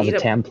he's gonna As a eat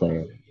up. TAM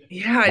player,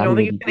 Yeah, I not don't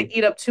think even. he's gonna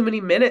eat up too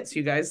many minutes,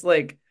 you guys.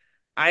 Like,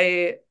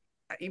 I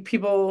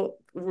people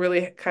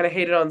really kind of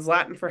hated on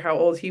Zlatan for how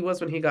old he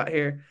was when he got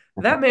here.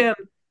 That man,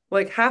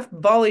 like, half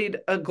volleyed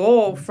a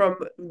goal from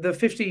the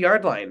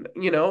 50-yard line.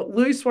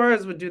 Luis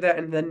Suarez would do that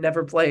and then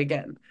never play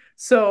again.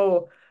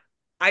 So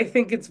I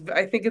think it's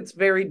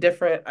very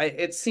different.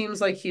 It seems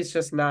like he's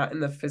just not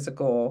in the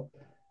physical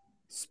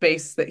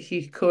space that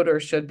he could or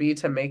should be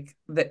to make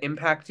the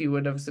impact you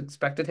would have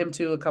expected him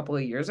to a couple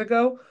of years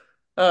ago.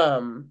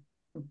 Um,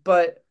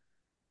 but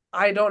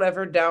I don't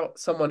ever doubt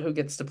someone who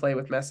gets to play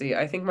with Messi.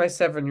 I think my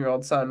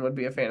 7-year-old son would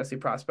be a fantasy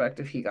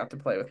prospect if he got to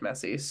play with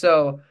Messi.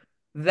 So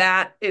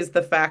that is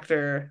the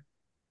factor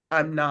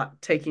I'm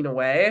not taking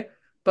away.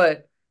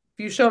 But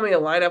if you show me a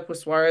lineup with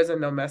Suarez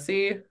and no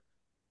Messi,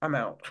 I'm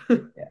out.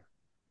 Yeah.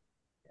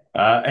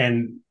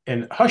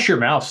 And hush your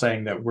mouth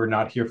saying that we're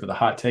not here for the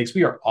hot takes.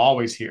 We are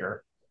always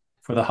here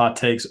for the hot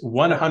takes.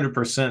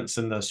 100%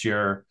 send us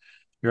your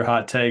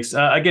hot takes.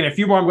 Again, a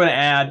few more I'm going to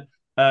add.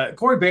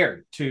 Corey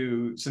Baird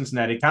to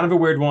Cincinnati, kind of a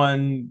weird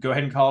one. Go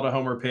ahead and call it a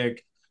homer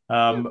pick.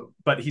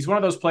 But he's one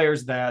of those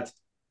players that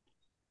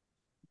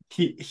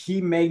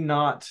he may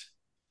not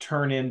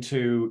turn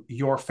into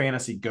your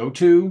fantasy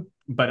go-to,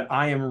 but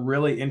I am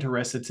really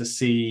interested to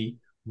see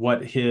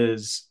what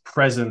his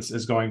presence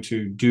is going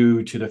to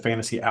do to the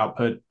fantasy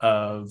output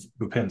of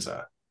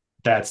Bupenza.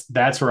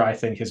 That's where I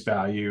think his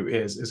value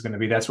is going to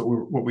be. That's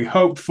what we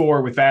hoped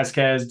for with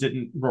Vasquez.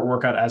 Didn't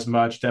work out as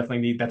much.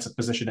 Definitely that's a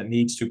position that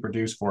needs to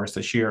produce for us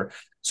this year.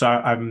 So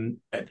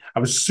I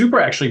was super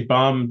actually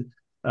bummed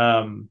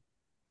to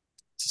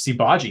see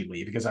Baji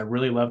leave because I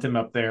really loved him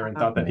up there and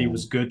thought that he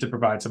was good to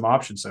provide some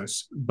options. So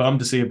bummed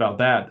to see about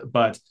that.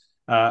 But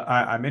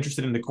I'm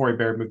interested in the Corey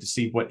Baird move to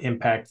see what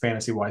impact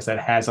fantasy wise that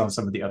has on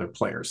some of the other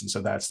players. And so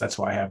that's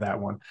why I have that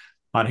one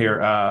on here.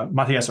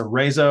 Matias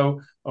Arezzo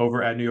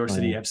over at New York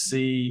City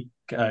FC,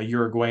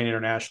 Uruguayan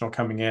international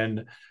coming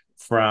in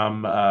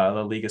from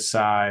La Liga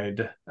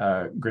side,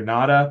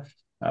 Granada.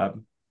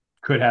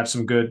 Could have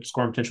some good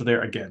scoring potential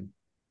there. Again,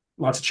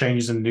 lots of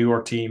changes in New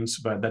York teams,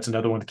 but that's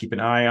another one to keep an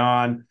eye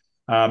on.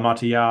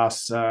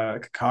 Matias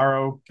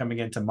Cacaro coming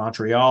into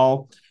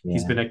Montreal. Yeah.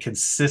 He's been a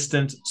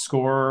consistent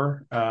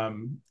scorer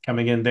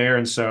coming in there.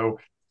 And so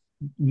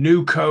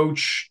new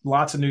coach,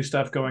 lots of new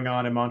stuff going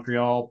on in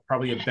Montreal,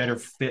 probably a better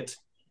fit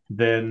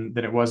than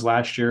it was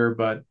last year.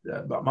 But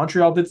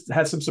Montreal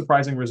had some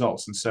surprising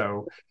results. And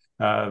so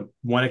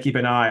want to keep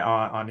an eye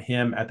on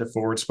him at the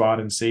forward spot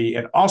and see.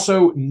 And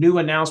also new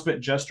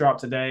announcement just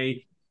dropped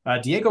today.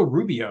 Diego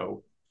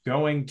Rubio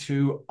going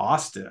to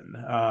Austin.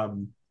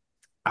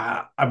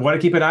 I want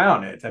to keep an eye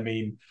on it. I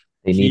mean,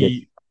 They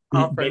need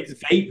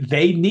it.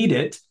 they need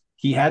it.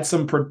 He had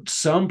some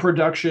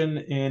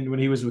production when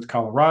he was with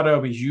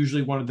Colorado. He's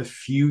usually one of the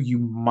few you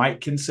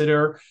might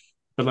consider.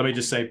 But let me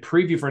just say,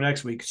 preview for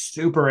next week.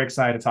 Super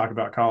excited to talk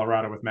about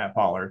Colorado with Matt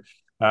Pollard.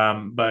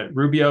 But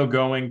Rubio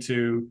going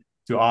to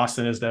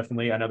Austin is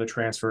definitely another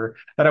transfer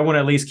that I want to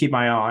at least keep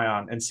my eye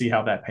on and see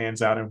how that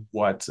pans out and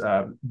what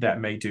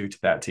that may do to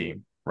that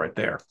team right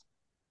there.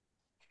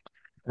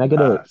 Can I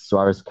get a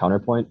Suarez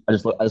counterpoint? I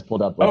just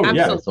pulled up. Oh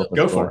yeah,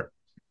 go for it.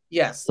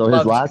 Yes. So in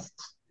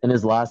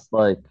his last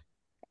like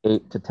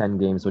 8 to 10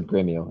 games with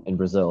Grêmio in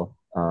Brazil,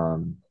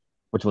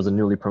 which was a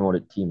newly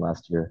promoted team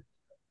last year,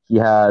 he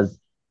has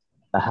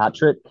a hat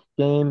trick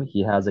game.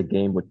 He has a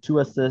game with 2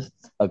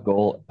 assists, a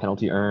goal,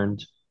 penalty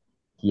earned.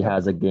 He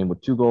has a game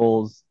with 2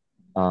 goals.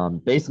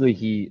 Basically,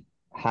 he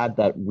had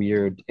that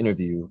weird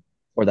interview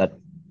or that,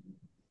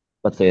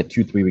 let's say, a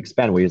 2-3 week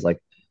span where he's like,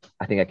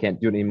 I think I can't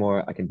do it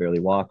anymore. I can barely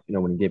walk.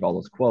 When he gave all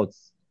those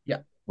quotes. Yeah.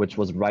 which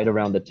was right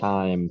around the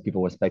time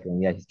people were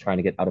speculating, yeah, he's trying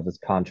to get out of his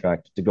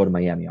contract to go to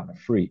Miami on a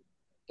free,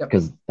 Yep.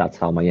 because that's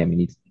how Miami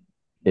needs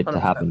it to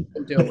 100% happen.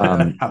 do it. How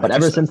they But ever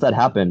just said. since that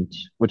happened,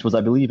 which was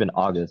I believe in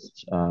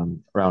August,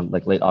 around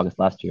like late August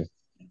last year,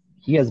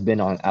 he has been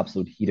on an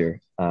absolute heater.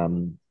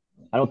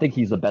 I don't think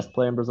he's the best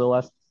player in Brazil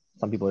last.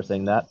 Some people are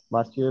saying that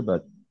last year,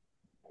 but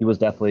he was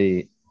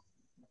definitely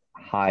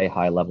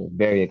high level,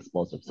 very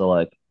explosive. So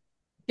like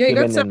Yeah, he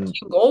got given in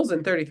 17 goals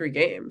in 33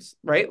 games,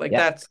 right? Like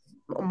yeah, that's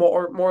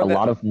more a than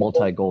lot of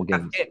multi-goal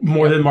games.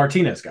 More than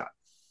Martinez got.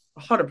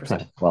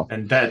 100%. Well,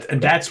 And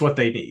that's what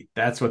they need.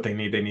 That's what they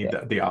need. They need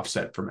yeah. the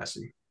offset for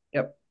Messi.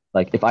 Yep.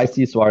 Like if I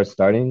see Suarez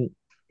starting,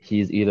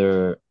 he's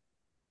either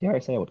dare I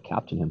say I would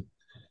captain him.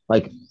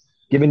 Like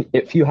given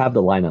if you have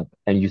the lineup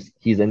and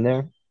he's in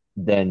there,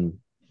 then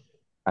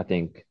I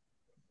think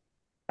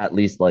at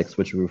least like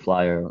switcheroo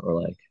flyer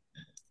or like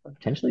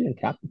potentially in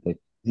captain pick.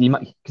 He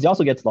might because he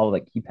also gets a lot of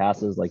like key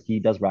passes, like he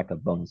does rack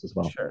up bonus as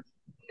well. Sure.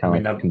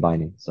 Kind of like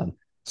combining. So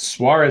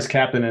Suarez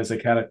captain is a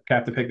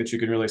captain pick that you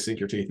can really sink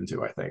your teeth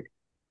into, I think.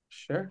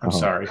 Sure. I'm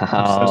sorry. I'm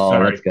so oh,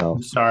 sorry. let's go.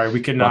 I'm sorry.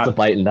 We could Lots not. of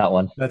bite in that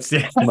one. That's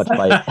Too much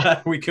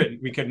bite. we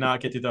could not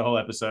get through the whole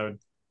episode.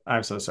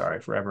 I'm so sorry.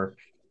 Forever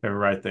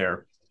right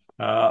there.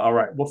 All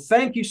right. Well,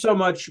 thank you so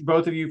much,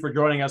 both of you, for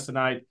joining us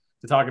tonight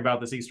to talk about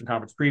this Eastern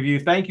Conference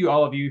preview. Thank you,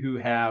 all of you who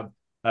have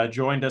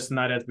joined us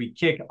tonight as we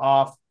kick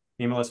off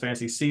the MLS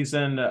Fantasy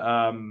season.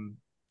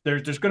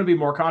 There's going to be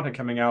more content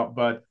coming out,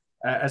 but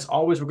as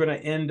always, we're going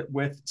to end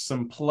with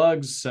some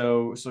plugs.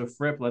 So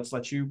Frip, let's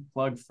let you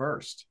plug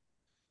first.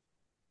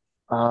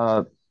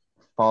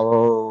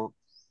 Follow,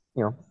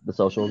 the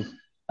socials.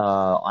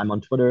 I'm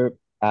on Twitter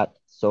at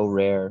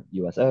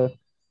SoRareUSA.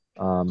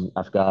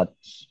 I've got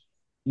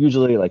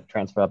usually like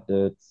transfer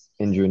updates,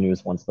 injury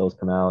news once those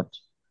come out.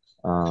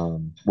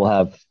 We'll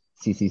have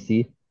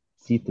CCC,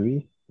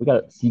 C3. We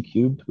got C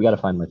cubed. We got to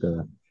find like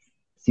a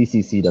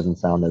CCC doesn't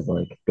sound as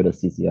like good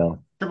as CCL.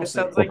 It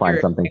sounds We'll like find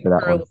you're something for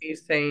that one. literally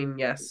saying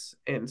yes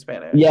in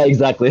Spanish. Yeah,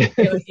 exactly.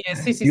 Yeah, Do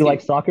CCC. you like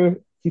soccer?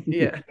 CCC.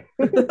 Yeah.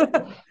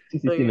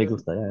 CCC me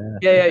gusta.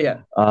 Yeah.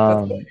 That's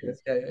Um, what it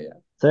is. Yeah.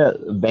 so yeah,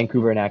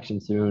 Vancouver in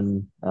action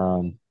soon.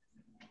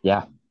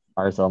 Yeah,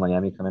 RSL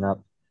Miami coming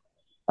up.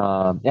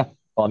 Yeah,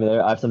 follow me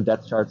there. I have some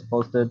depth charts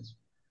posted.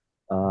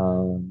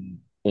 In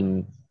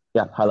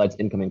yeah, highlights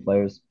incoming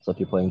players. So if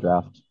you're playing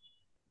draft,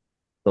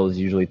 those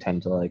usually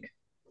tend to like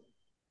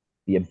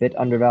be a bit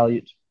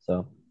undervalued.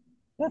 So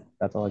yeah,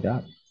 that's all I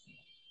got.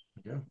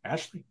 Yeah,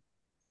 Ashley.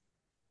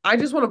 I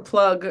just want to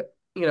plug,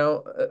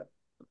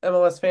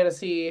 MLS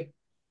Fantasy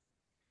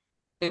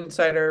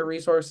Insider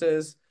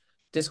Resources,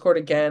 Discord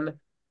again.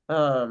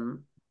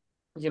 Um,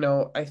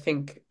 I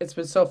think it's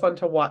been so fun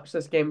to watch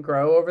this game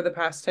grow over the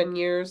past 10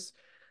 years,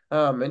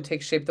 and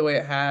take shape the way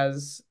it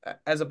has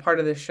as a part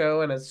of this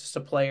show and as just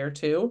a player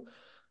too.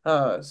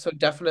 So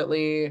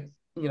definitely,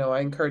 I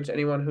encourage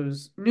anyone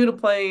who's new to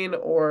playing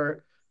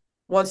or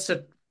wants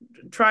to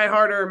try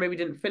harder, maybe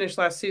didn't finish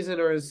last season,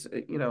 or is,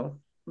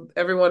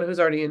 everyone who's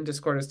already in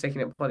Discord is taking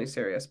it plenty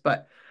serious.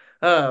 But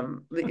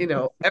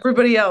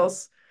everybody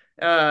else,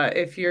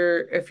 if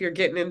you're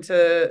getting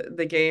into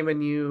the game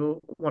and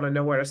you want to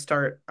know where to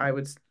start, I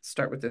would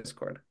start with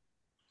Discord.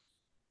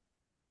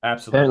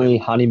 Apparently, Absolutely.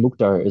 Hani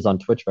Mukhtar is on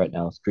Twitch right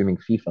now streaming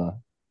FIFA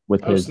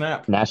with Oh, his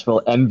snap.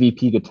 Nashville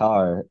MVP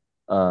guitar.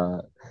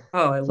 Uh,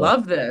 Oh, I so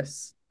love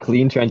this.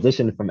 clean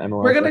transition from We're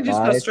MLS gonna just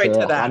go FI straight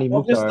to to that. Hani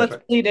Let's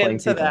Mukhtar bleed playing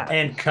into FIFA. that.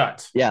 And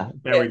cut. Yeah,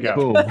 There we go.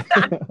 boom.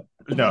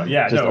 No,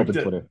 yeah, Just no, open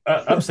Twitter.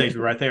 Upstage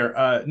right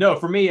there. No,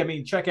 for me, I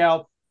mean, check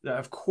out,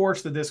 of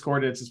course, the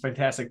Discord. It's a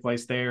fantastic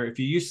place there. If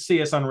you used to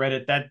see us on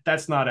Reddit,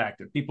 that's not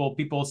active.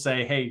 People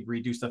say, "Hey,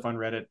 redo stuff on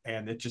Reddit,"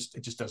 and it just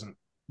doesn't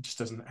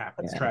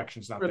happen. Yeah.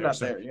 Traction's not We're there. not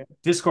So there yet.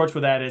 Discord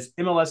for that is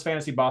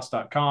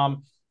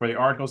MLSFantasyBoss.com for the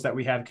articles that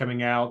we have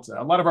coming out.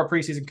 A lot of our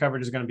preseason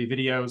coverage is going to be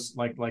videos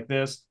like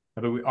this,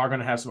 but we are going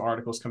to have some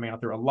articles coming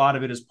out there. A lot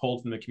of it is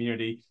pulled from the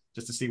community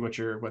just to see what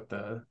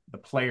the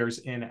players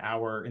in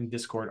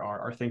Discord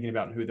are thinking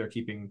about and who they're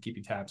keeping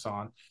tabs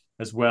on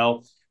as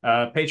well.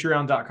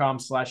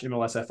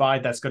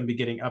 Patreon.com/MLSFI. That's going to be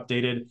getting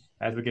updated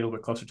as we get a little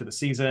bit closer to the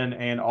season,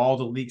 and all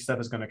the league stuff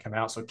is going to come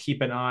out. So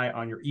keep an eye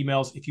on your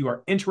emails. If you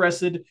are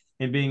interested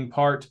in being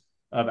part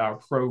of our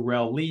Pro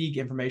Rel League,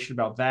 information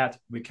about that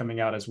will be coming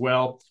out as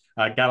well.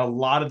 Got a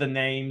lot of the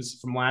names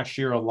from last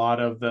year, a lot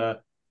of the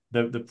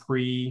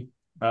pre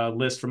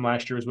list from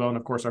last year as well. And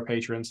of course, our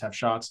patrons have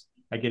shots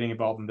at getting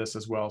involved in this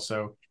as well.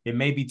 So it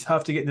may be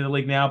tough to get into the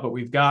league now, but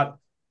we've got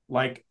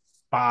like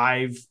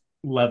 5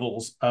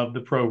 levels of the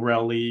Pro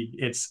Rel League.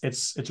 It's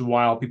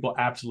wild. People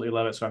absolutely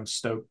love it. So I'm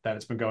stoked that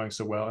it's been going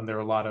so well. And there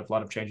are a lot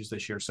of changes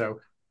this year. So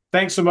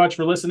thanks so much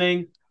for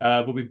listening.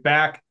 We'll be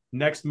back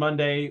next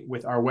Monday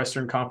with our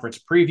Western Conference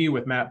preview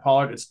with Matt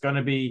Pollard. It's going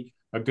to be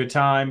a good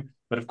time.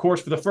 But of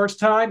course, for the first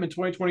time in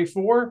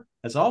 2024,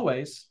 as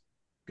always,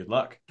 good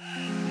luck.